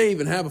 If they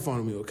even have a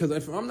final meal. Because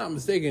if I'm not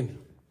mistaken,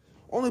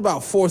 only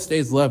about 4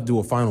 states left do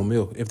a final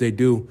meal. If they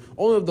do,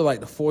 only of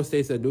the 4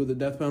 states that do the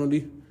death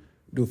penalty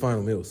do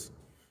final meals.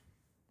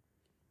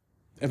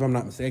 If I'm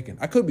not mistaken.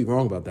 I could be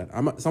wrong about that.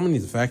 Someone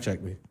needs to fact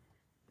check me.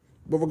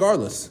 But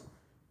regardless,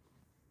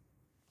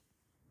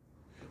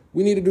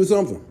 we need to do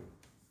something.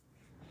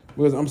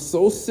 Because I'm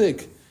so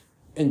sick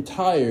and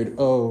tired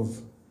of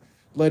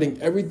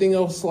letting everything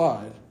else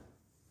slide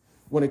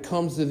when it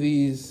comes to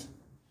these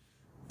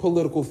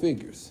political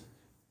figures.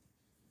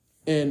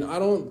 And I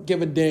don't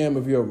give a damn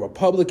if you're a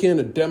Republican,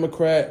 a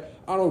Democrat.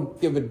 I don't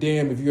give a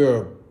damn if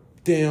you're a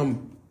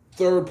damn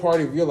third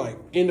party, if you're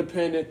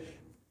independent.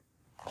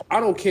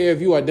 I don't care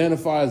if you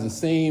identify as the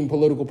same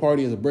political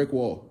party as a brick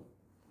wall.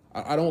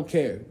 I don't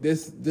care.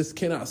 This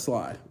cannot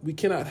slide. We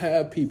cannot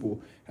have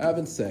people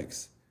having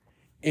sex.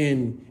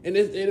 And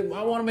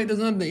I want to make this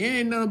another thing. It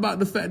ain't nothing about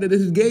the fact that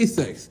this is gay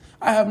sex.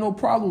 I have no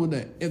problem with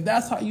that. If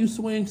that's how you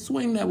swing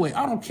that way.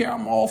 I don't care.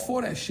 I'm all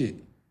for that shit.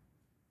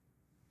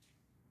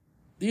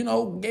 You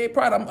know, gay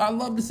pride, I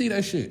love to see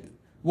that shit.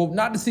 Well,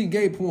 not to see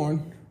gay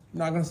porn. I'm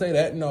not going to say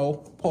that. No.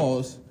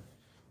 Pause.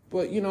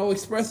 But,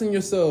 expressing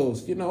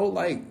yourselves,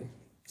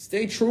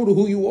 stay true to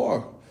who you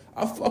are.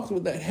 I fucked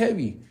with that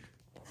heavy.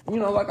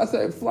 Like I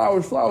said,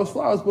 flowers.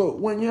 But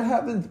when you're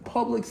having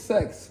public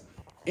sex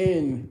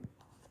in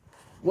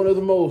one of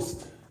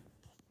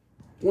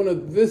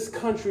this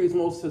country's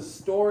most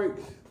historic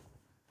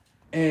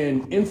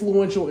and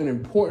influential and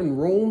important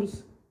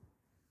rooms,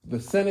 the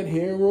Senate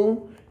hearing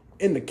room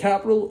in the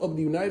capital of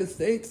the United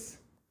States,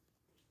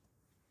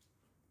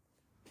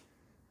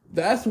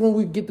 that's when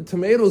we get the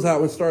tomatoes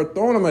out and start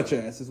throwing them at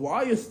your asses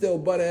while you're still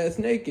butt-ass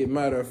naked,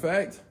 matter of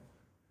fact.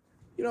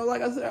 You know,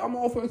 like I said, I'm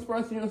all for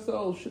expressing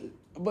yourself,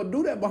 but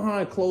do that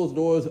behind closed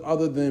doors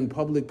other than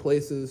public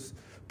places,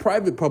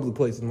 private public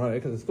places,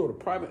 because it's sort of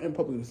private and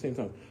public at the same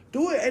time.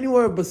 Do it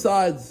anywhere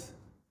besides,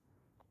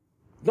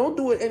 don't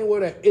do it anywhere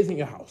that isn't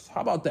your house.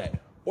 How about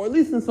that? Or at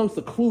least in some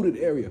secluded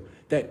area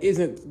that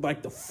isn't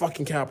like the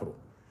fucking Capitol.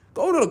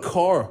 Go to the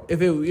car.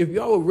 If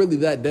y'all were really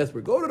that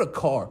desperate, go to the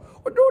car.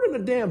 Or do it in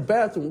the damn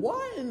bathroom.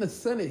 Why in the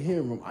Senate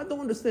hearing room? I don't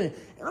understand.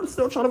 And I'm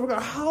still trying to figure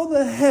out how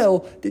the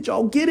hell did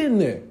y'all get in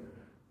there?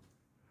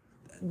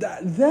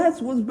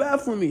 That's what's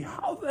baffling me.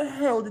 How the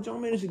hell did y'all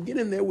manage to get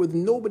in there with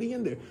nobody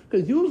in there?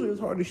 Because usually it's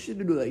hard as shit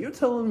to do that. You're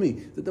telling me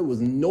that there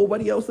was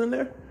nobody else in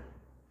there?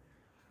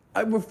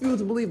 I refuse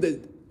to believe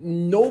that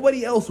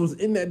nobody else was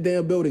in that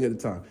damn building at the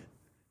time.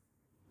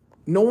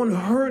 No one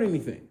heard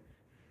anything.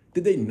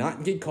 Did they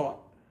not get caught?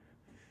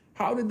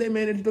 How did they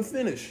manage to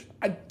finish?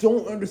 I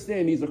don't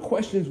understand. These are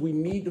questions we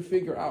need to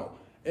figure out.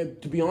 And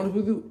to be honest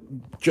with you,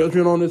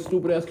 judging on this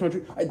stupid-ass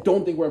country, I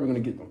don't think we're ever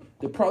going to get them.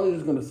 They're probably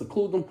just going to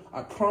seclude them.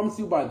 I promise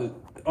you by the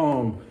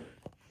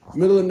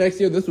middle of next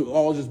year, this will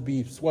all just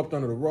be swept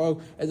under the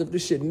rug as if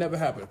this shit never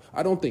happened.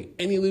 I don't think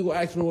any legal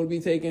action will be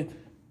taken,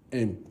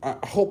 and I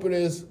hope it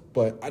is,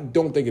 but I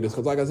don't think it is.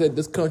 Because like I said,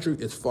 this country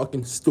is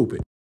fucking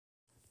stupid.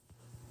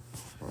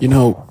 You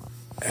know,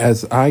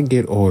 as I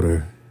get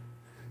older,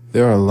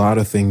 there are a lot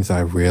of things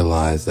I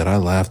realize that I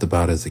laughed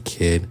about as a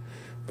kid,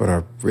 but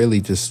are really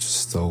just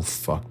so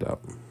fucked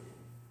up.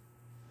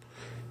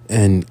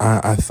 And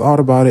I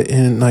thought about it,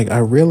 and like I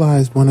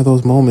realized one of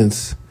those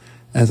moments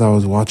as I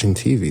was watching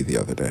TV the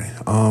other day.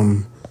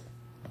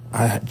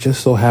 I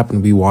just so happened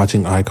to be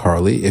watching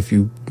iCarly. If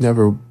you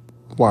never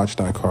watched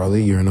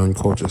iCarly, you're an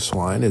uncultured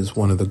swine. It's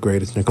one of the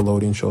greatest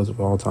Nickelodeon shows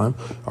of all time,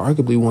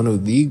 arguably one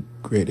of the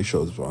greatest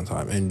shows of all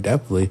time, and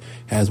definitely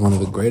has one of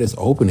the greatest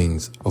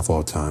openings of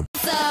all time.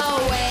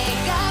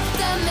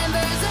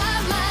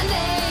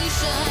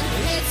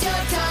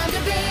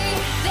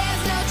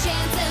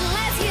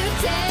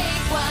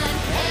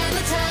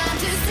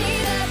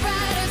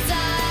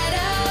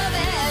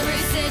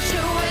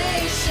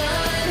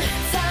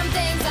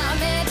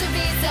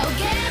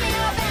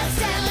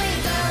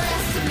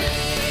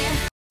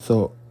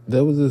 So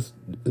there was this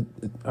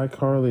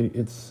iCarly.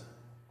 It's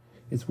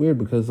weird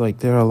because like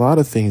there are a lot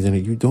of things in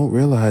it you don't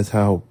realize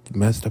how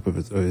messed up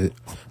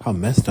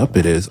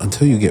it is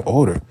until you get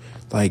older.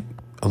 Like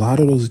a lot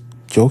of those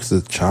jokes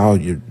as a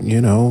child, you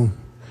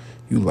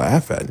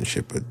laugh at and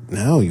shit, but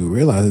now you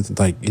realize it's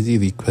like it's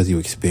either because you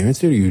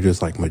experienced it or you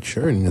just like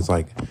mature, and it's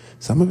like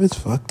some of it's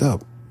fucked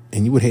up,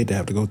 and you would hate to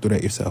have to go through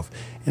that yourself.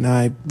 And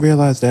I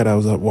realized that I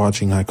was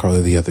watching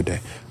iCarly the other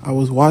day. I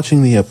was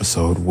watching the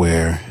episode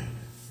where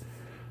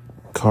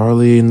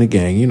Carly and the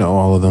gang,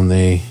 all of them,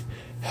 they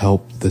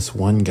helped this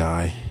one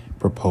guy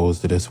propose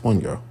to this one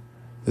girl.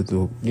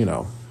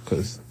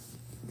 Because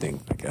I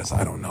guess,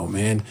 I don't know,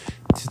 man.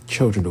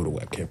 Children do the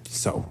webcam.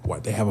 So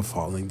what? They have a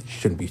following. It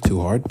shouldn't be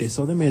too hard.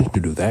 So they managed to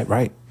do that,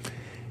 right?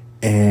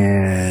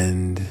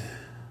 And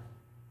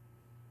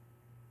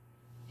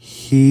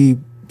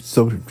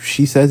so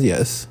she says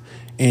yes,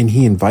 and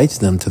he invites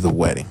them to the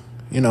wedding.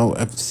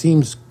 It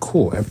seems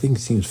cool. Everything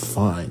seems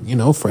fine.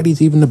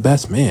 Freddie's even the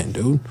best man,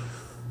 dude.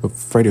 But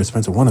Freddie or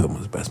Spencer, one of them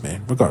was the best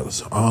man.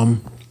 Regardless,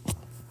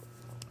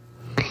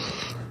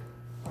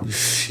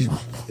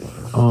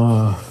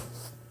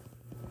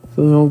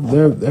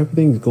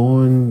 everything's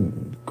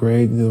going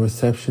great. The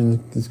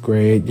reception is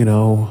great.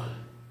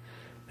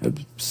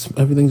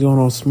 Everything's going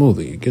all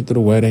smoothly. You get to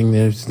the wedding.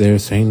 They're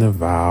saying their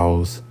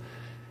vows.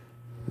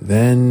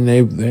 Then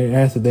they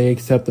ask if they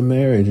accept the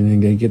marriage, and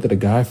then they get to the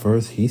guy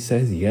first. He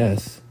says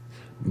yes,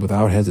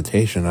 without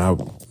hesitation.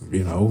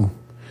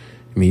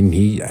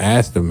 He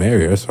asked to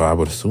marry her, so I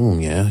would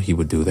assume, yeah, he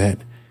would do that.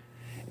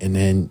 And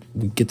then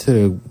we get to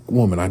the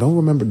woman. I don't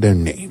remember their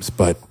names,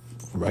 but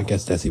I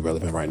guess that's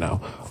irrelevant right now.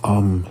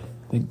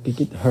 They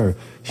get to her.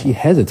 She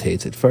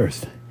hesitates at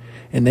first,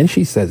 and then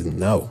she says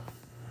no.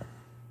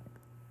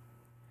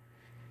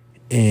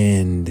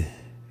 And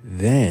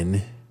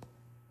then,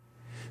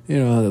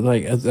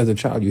 as a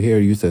child, you hear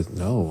you says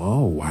no.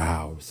 Oh,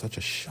 wow, such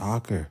a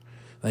shocker.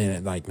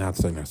 Like not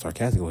saying that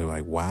sarcastically,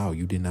 like, wow,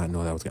 you did not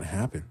know that was going to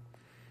happen.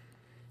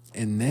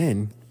 And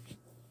then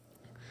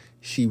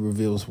she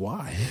reveals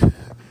why.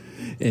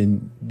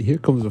 And here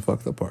comes the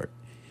fucked up part.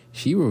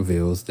 She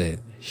reveals that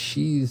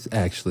she's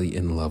actually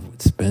in love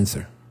with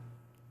Spencer.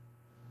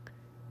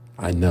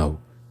 I know.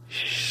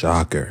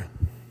 Shocker.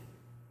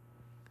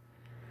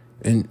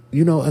 And,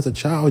 as a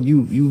child,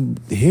 you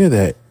hear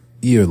that,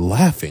 you're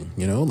laughing,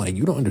 like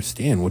you don't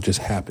understand what just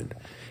happened.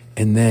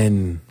 And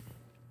then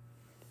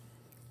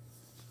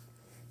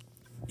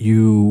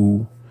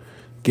you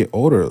get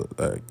older,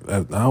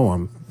 now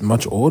I'm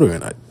much older,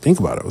 and I think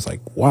about it, I was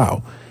like,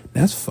 wow,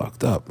 that's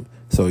fucked up.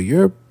 So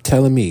you're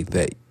telling me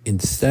that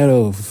instead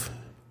of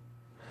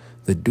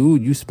the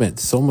dude you spent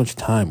so much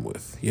time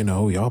with,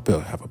 y'all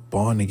have a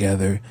bond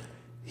together,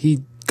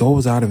 he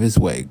goes out of his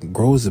way,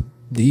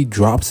 he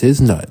drops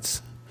his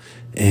nuts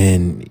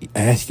and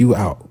asks you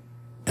out.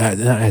 Not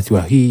asked you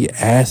out, he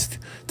asked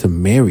to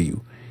marry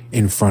you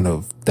in front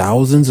of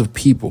thousands of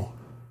people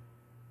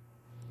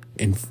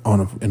in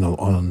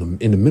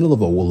the middle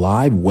of a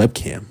live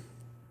webcam.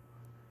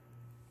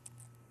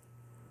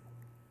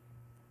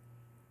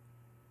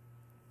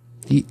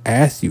 He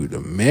asked you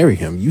to marry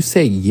him. You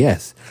say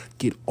yes.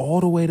 Get all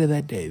the way to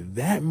that day,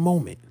 that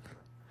moment.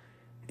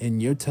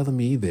 And you're telling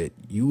me that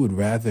you would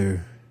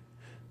rather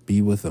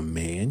be with a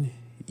man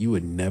you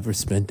would never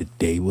spend a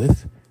day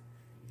with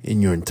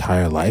in your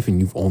entire life, and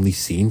you've only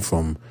seen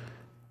from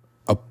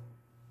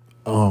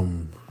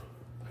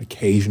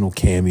occasional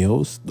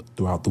cameos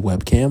throughout the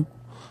webcam?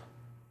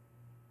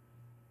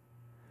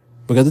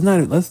 Because it's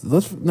not.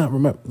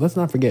 Let's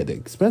not forget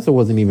that Spencer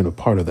wasn't even a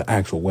part of the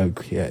actual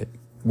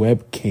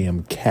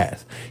webcam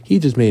cast. He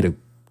just made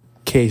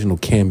occasional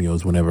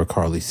cameos whenever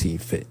Carly see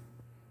fit.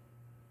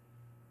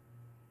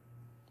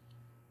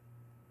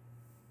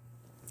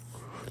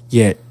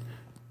 Yet,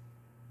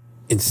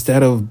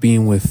 instead of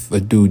being with a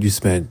dude you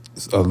spent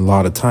a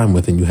lot of time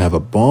with and you have a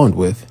bond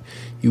with,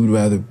 you would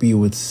rather be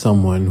with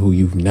someone who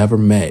you've never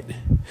met,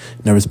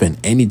 never spent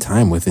any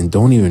time with, and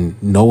don't even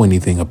know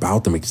anything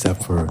about them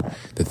except for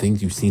the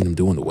things you've seen them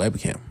do on the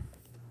webcam.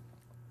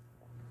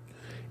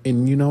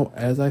 And,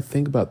 as I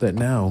think about that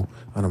now,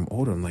 and I'm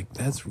older, I'm like,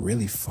 that's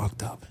really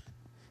fucked up.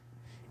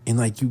 And,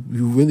 like, you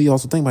really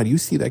also think about it. You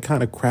see that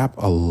kind of crap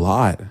a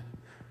lot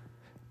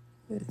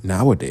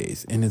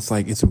nowadays. And it's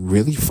like, it's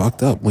really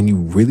fucked up when you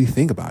really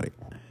think about it.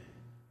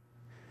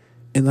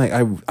 And, like,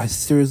 I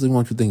seriously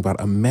want you to think about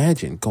it.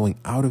 Imagine going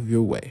out of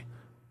your way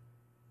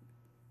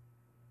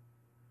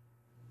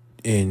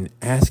and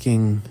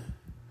asking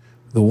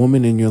the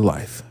woman in your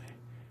life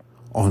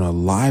on a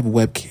live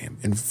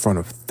webcam in front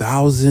of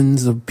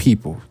thousands of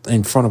people,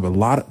 in front of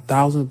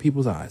thousands of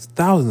people's eyes,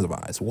 thousands of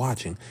eyes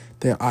watching.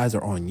 Their eyes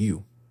are on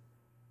you.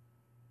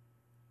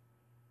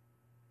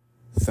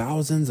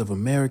 Thousands of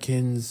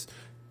Americans,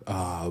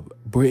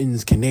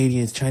 Britons,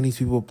 Canadians, Chinese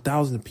people,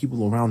 thousands of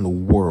people around the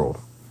world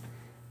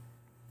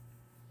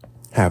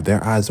have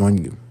their eyes on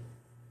you.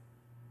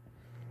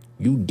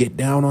 You get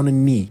down on a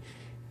knee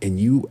and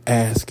you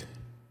ask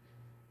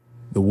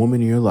the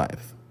woman in your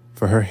life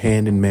for her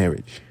hand in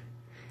marriage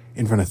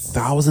in front of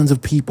thousands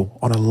of people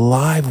on a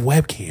live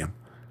webcam.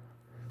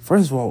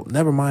 First of all,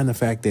 never mind the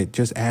fact that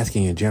just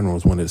asking in general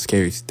is one of the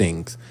scariest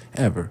things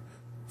ever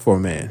for a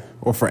man,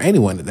 or for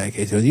anyone in that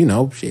case.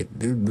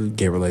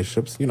 Gay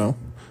relationships,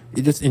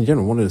 it's just in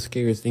general one of the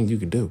scariest things you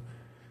can do.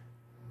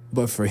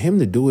 But for him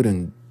to do it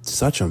in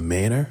such a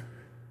manner,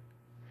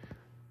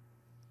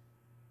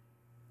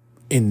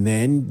 and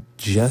then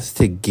just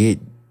to get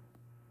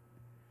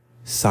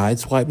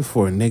sideswiped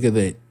for a nigga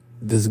that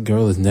this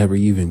girl has never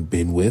even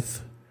been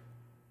with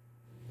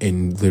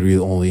and literally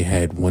only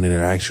had one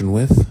interaction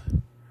with,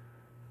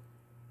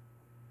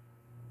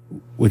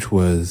 which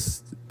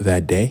was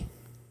that day.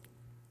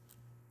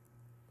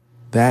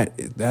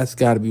 That's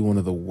got to be one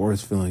of the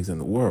worst feelings in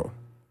the world.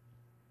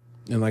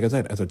 And like I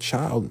said, as a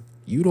child,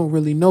 you don't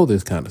really know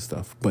this kind of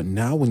stuff. But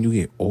now when you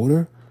get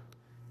older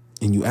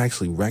and you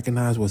actually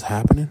recognize what's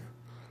happening,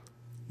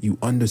 you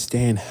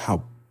understand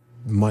how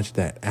much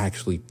that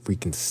actually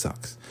freaking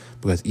sucks.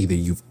 Because either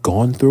you've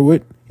gone through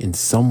it in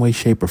some way,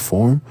 shape, or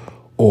form,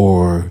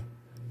 or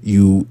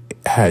you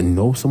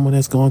know someone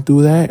that's gone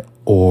through that,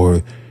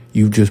 or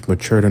you just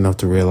matured enough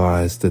to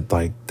realize that,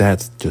 like,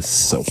 that's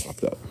just so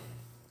fucked up.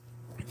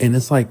 And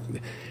it's like,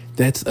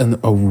 that's a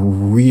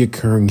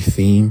reoccurring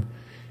theme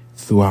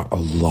throughout a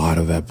lot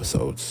of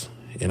episodes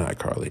in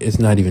iCarly. It's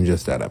not even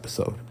just that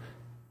episode.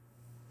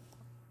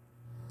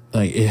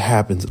 Like, it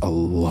happens a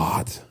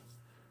lot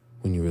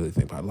when you really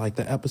think about it. Like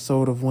the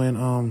episode of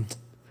when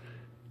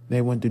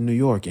they went to New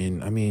York,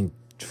 and I mean,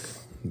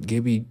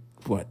 Gibby,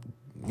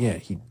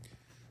 he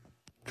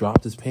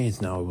dropped his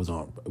pants. Now it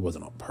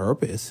wasn't on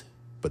purpose,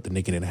 but the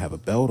nigga didn't have a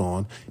belt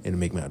on, and to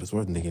make matters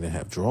worse, the nigga didn't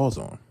have drawers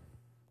on.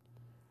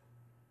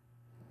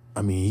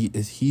 I mean,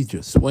 he's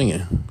just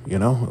swinging,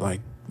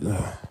 like,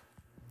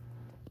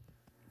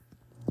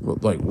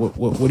 what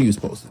are you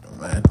supposed to do,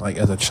 man? Like,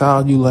 as a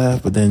child, you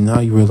laugh, but then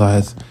now you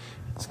realize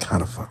it's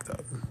kind of fucked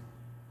up.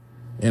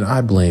 And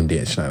I blame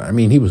Dan Schneider. I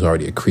mean, he was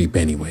already a creep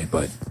anyway,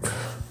 but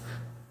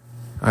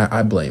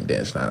I blame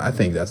Dan Schneider. I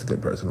think that's a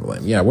good person to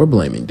blame. Yeah, we're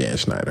blaming Dan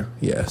Schneider.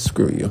 Yeah,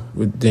 screw you.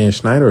 With Dan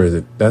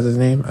Schneider, that's his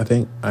name? I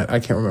think. I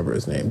can't remember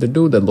his name. The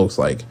dude that looks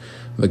like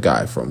the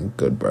guy from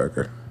Good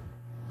Burger.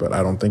 But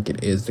I don't think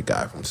it is the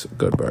guy from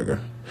Good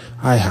Burger.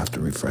 I have to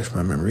refresh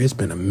my memory. It's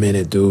been a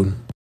minute, dude.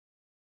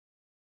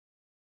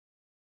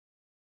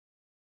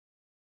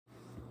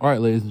 All right,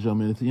 ladies and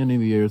gentlemen, it's the end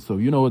of the year, so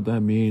you know what that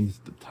means.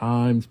 The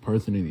Times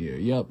Person of the Year.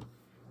 Yep.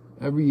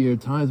 Every year,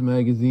 Times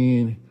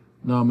Magazine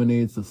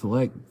nominates a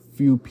select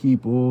few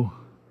people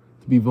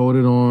to be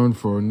voted on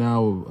for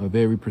now a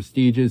very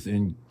prestigious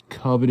and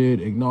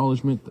coveted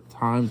acknowledgement, the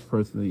Times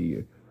Person of the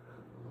Year.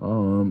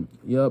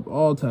 Yep,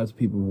 all types of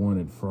people won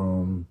it,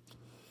 from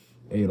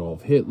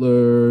Adolf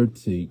Hitler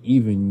to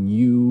even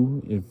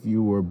you, if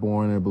you were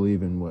born, I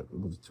believe, in what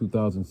was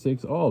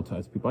 2006, all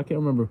types of people. I can't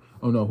remember.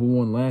 Oh no, who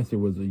won last year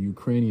was a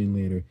Ukrainian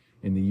leader,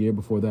 and the year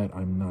before that,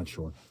 I'm not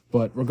sure.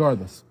 But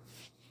regardless,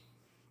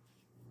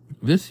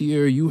 this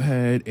year you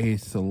had a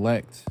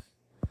select,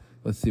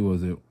 let's see, what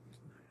was it?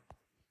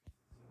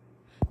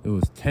 It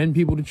was 10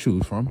 people to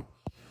choose from.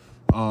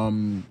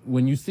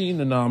 When you seen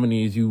the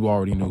nominees, you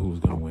already knew who was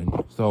going to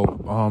win.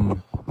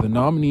 So, the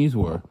nominees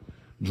were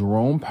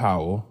Jerome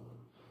Powell,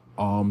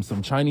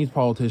 some Chinese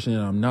politician,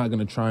 and I'm not going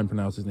to try and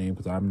pronounce his name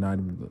because I'm not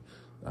even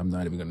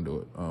going to do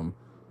it.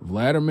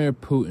 Vladimir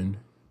Putin,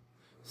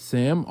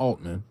 Sam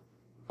Altman,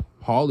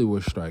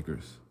 Hollywood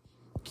strikers,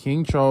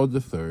 King Charles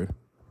III,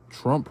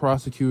 Trump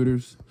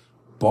prosecutors,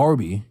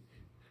 Barbie,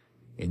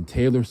 and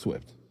Taylor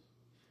Swift.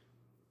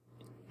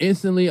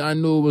 Instantly, I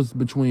knew it was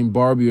between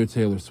Barbie or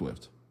Taylor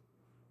Swift.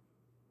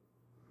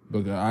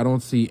 But I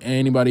don't see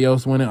anybody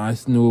else winning. I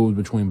knew it was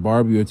between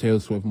Barbie or Taylor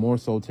Swift, more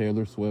so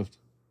Taylor Swift.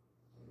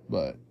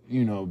 But,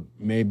 you know,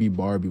 maybe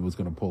Barbie was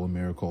going to pull a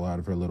miracle out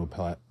of her little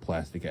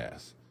plastic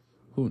ass.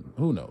 Who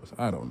knows?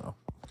 I don't know.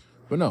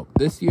 But no,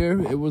 this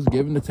year it was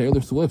given to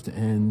Taylor Swift,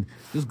 and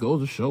just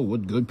goes to show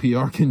what good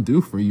PR can do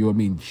for you. I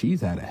mean,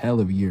 she's had a hell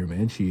of a year,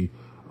 man. She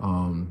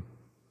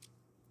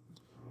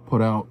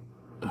put out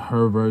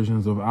her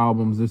versions of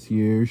albums this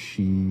year.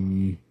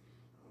 She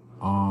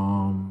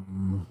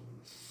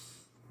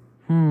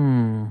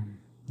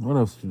what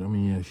else? I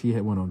mean, yeah, she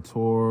went on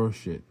tour.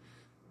 Shit,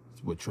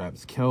 with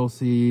Travis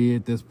Kelce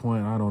at this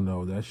point. I don't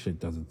know. That shit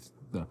doesn't.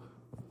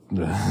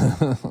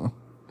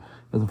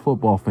 As a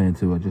football fan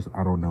too,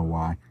 I don't know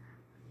why.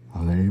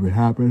 How that even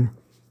happened.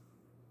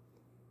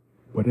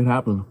 But it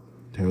happened.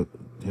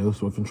 Taylor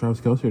Swift and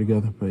Travis Kelce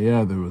together. But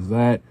yeah, there was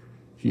that.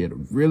 She had a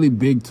really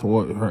big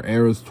tour, her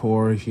Eras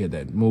tour. She had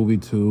that movie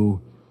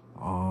too.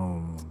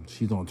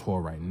 She's on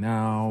tour right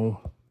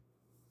now.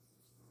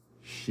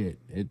 Shit,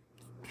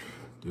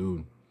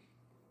 dude.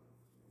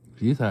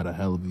 She's had a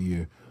hell of a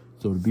year.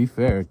 So to be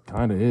fair, it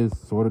kind of is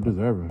sort of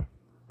deserving.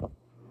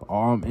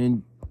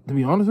 And to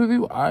be honest with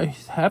you, I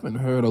haven't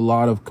heard a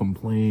lot of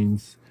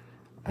complaints,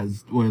 at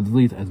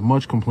least as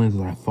much complaints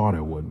as I thought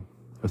I would,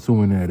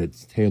 assuming that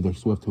it's Taylor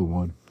Swift who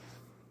won.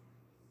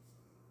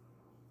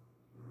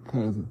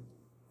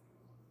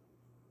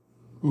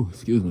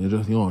 Excuse me, I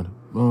just yawned.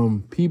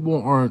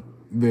 People aren't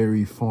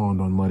very fond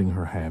on letting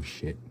her have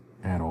shit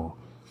at all.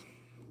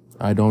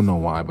 I don't know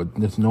why, but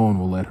just no one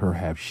will let her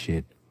have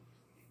shit.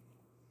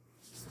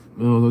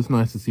 Well, it's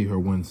nice to see her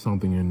win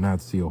something and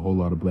not see a whole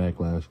lot of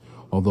backlash.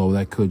 Although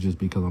that could just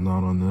because I'm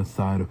not on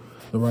the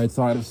right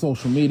side of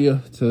social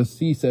media to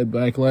see said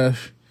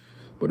backlash.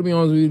 But to be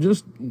honest with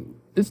you,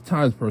 it's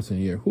Times Person of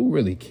the Year. Who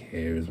really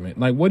cares, man?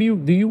 Like,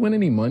 do you win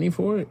any money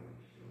for it?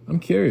 I'm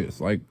curious.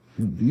 Like,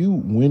 do you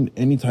win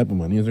any type of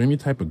money? Is there any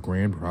type of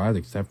grand prize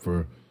except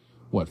for,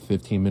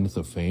 15 minutes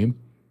of fame?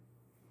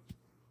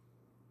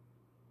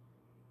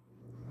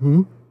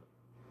 You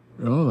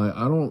know, like,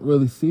 I don't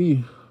really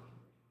see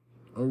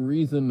a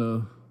reason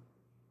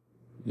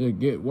to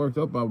get worked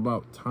up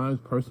about Times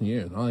Person of the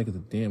Year. It's not like it's a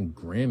damn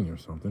Grammy or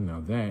something.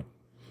 Now that,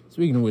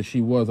 speaking of which, she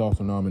was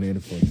also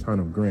nominated for a ton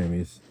of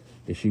Grammys.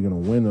 Is she going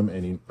to win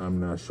them? I'm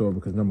not sure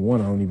because, number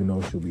one, I don't even know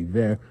if she'll be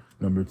there.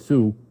 Number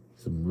two,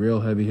 some real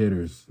heavy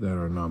hitters that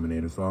are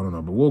nominated, so I don't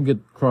know. But we'll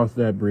cross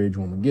that bridge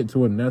when we get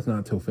to it, and that's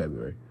not till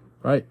February,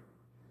 right?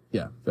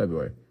 Yeah,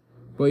 February.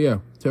 But yeah,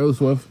 Taylor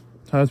Swift,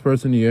 Times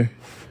Person of the Year.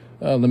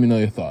 Let me know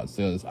your thoughts.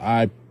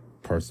 I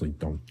personally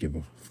don't give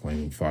a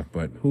flaming fuck,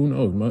 but who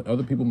knows?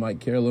 Other people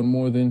might care a little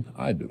more than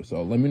I do,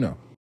 so let me know.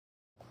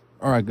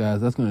 All right,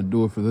 guys, that's going to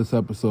do it for this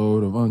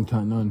episode of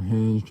Uncut and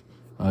Unhinged.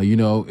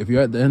 If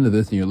you're at the end of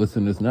this and you're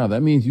listening to this now,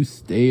 that means you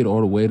stayed all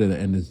the way to the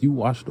end as you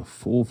watched a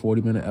full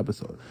 40-minute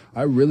episode.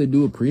 I really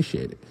do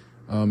appreciate it.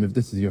 If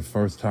this is your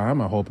first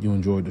time, I hope you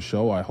enjoyed the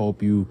show. I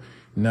hope you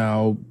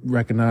now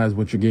recognize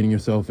what you're getting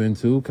yourself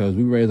into, because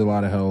we raise a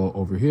lot of hell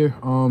over here.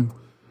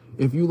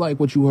 If you like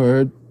what you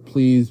heard,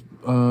 please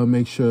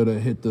make sure to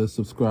hit the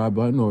subscribe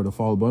button or the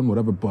follow button,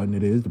 whatever button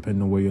it is,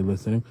 depending on where you're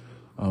listening.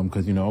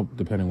 Because,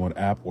 depending on what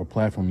app or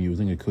platform you're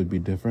using, it could be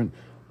different.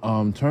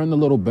 Turn the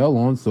little bell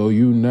on so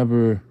you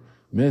never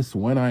miss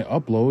when I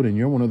upload and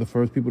you're one of the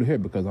first people to hear,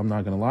 because I'm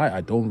not going to lie,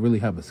 I don't really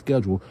have a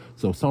schedule.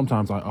 So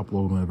sometimes I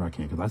upload whenever I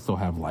can because I still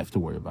have life to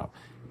worry about.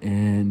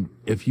 And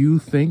if you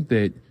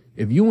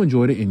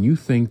enjoyed it and you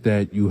think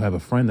that you have a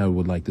friend that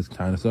would like this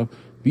kind of stuff,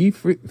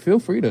 feel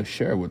free to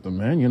share with them,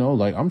 man.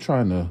 I'm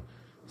trying to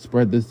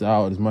spread this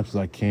out as much as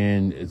I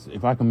can.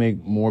 If I can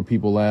make more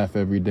people laugh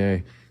every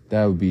day,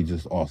 that would be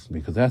just awesome,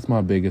 because that's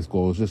my biggest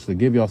goal, is just to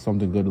give y'all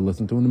something good to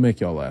listen to and to make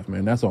y'all laugh,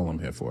 man. That's all I'm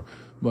here for.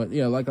 But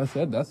yeah, like I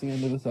said, that's the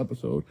end of this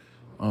episode.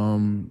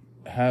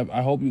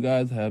 I hope you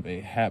guys have a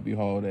happy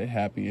holiday,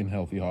 happy and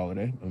healthy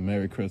holiday, a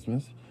Merry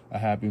Christmas, a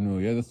Happy New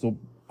Year. This will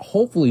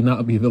hopefully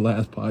not be the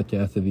last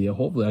podcast of the year.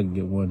 Hopefully I can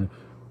get one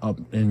up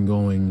and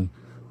going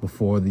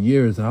before the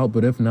year is out.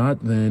 But if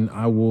not, then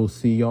I will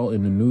see y'all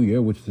in the new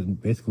year, which is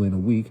basically in a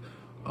week.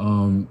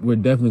 We're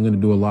definitely going to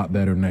do a lot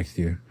better next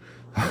year.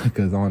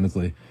 Because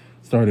honestly,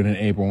 started in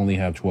April, only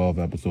have 12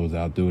 episodes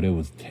out, dude. It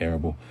was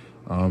terrible.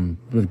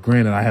 But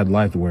granted, I had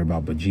life to worry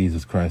about, but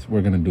Jesus Christ,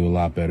 we're going to do a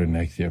lot better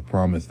next year.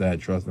 Promise that,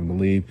 trust and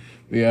believe.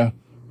 But yeah,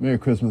 Merry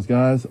Christmas,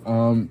 guys.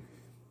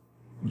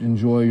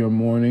 Enjoy your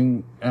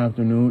morning,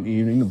 afternoon,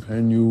 evening,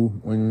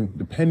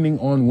 depending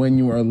on when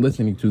you are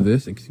listening to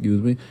this,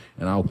 excuse me,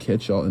 and I'll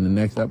catch y'all in the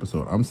next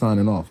episode. I'm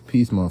signing off.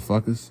 Peace,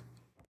 motherfuckers.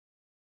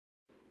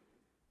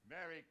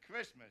 Merry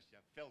Christmas, you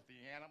filthy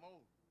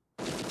animal.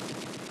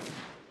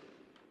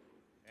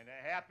 And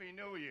a Happy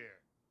New Year.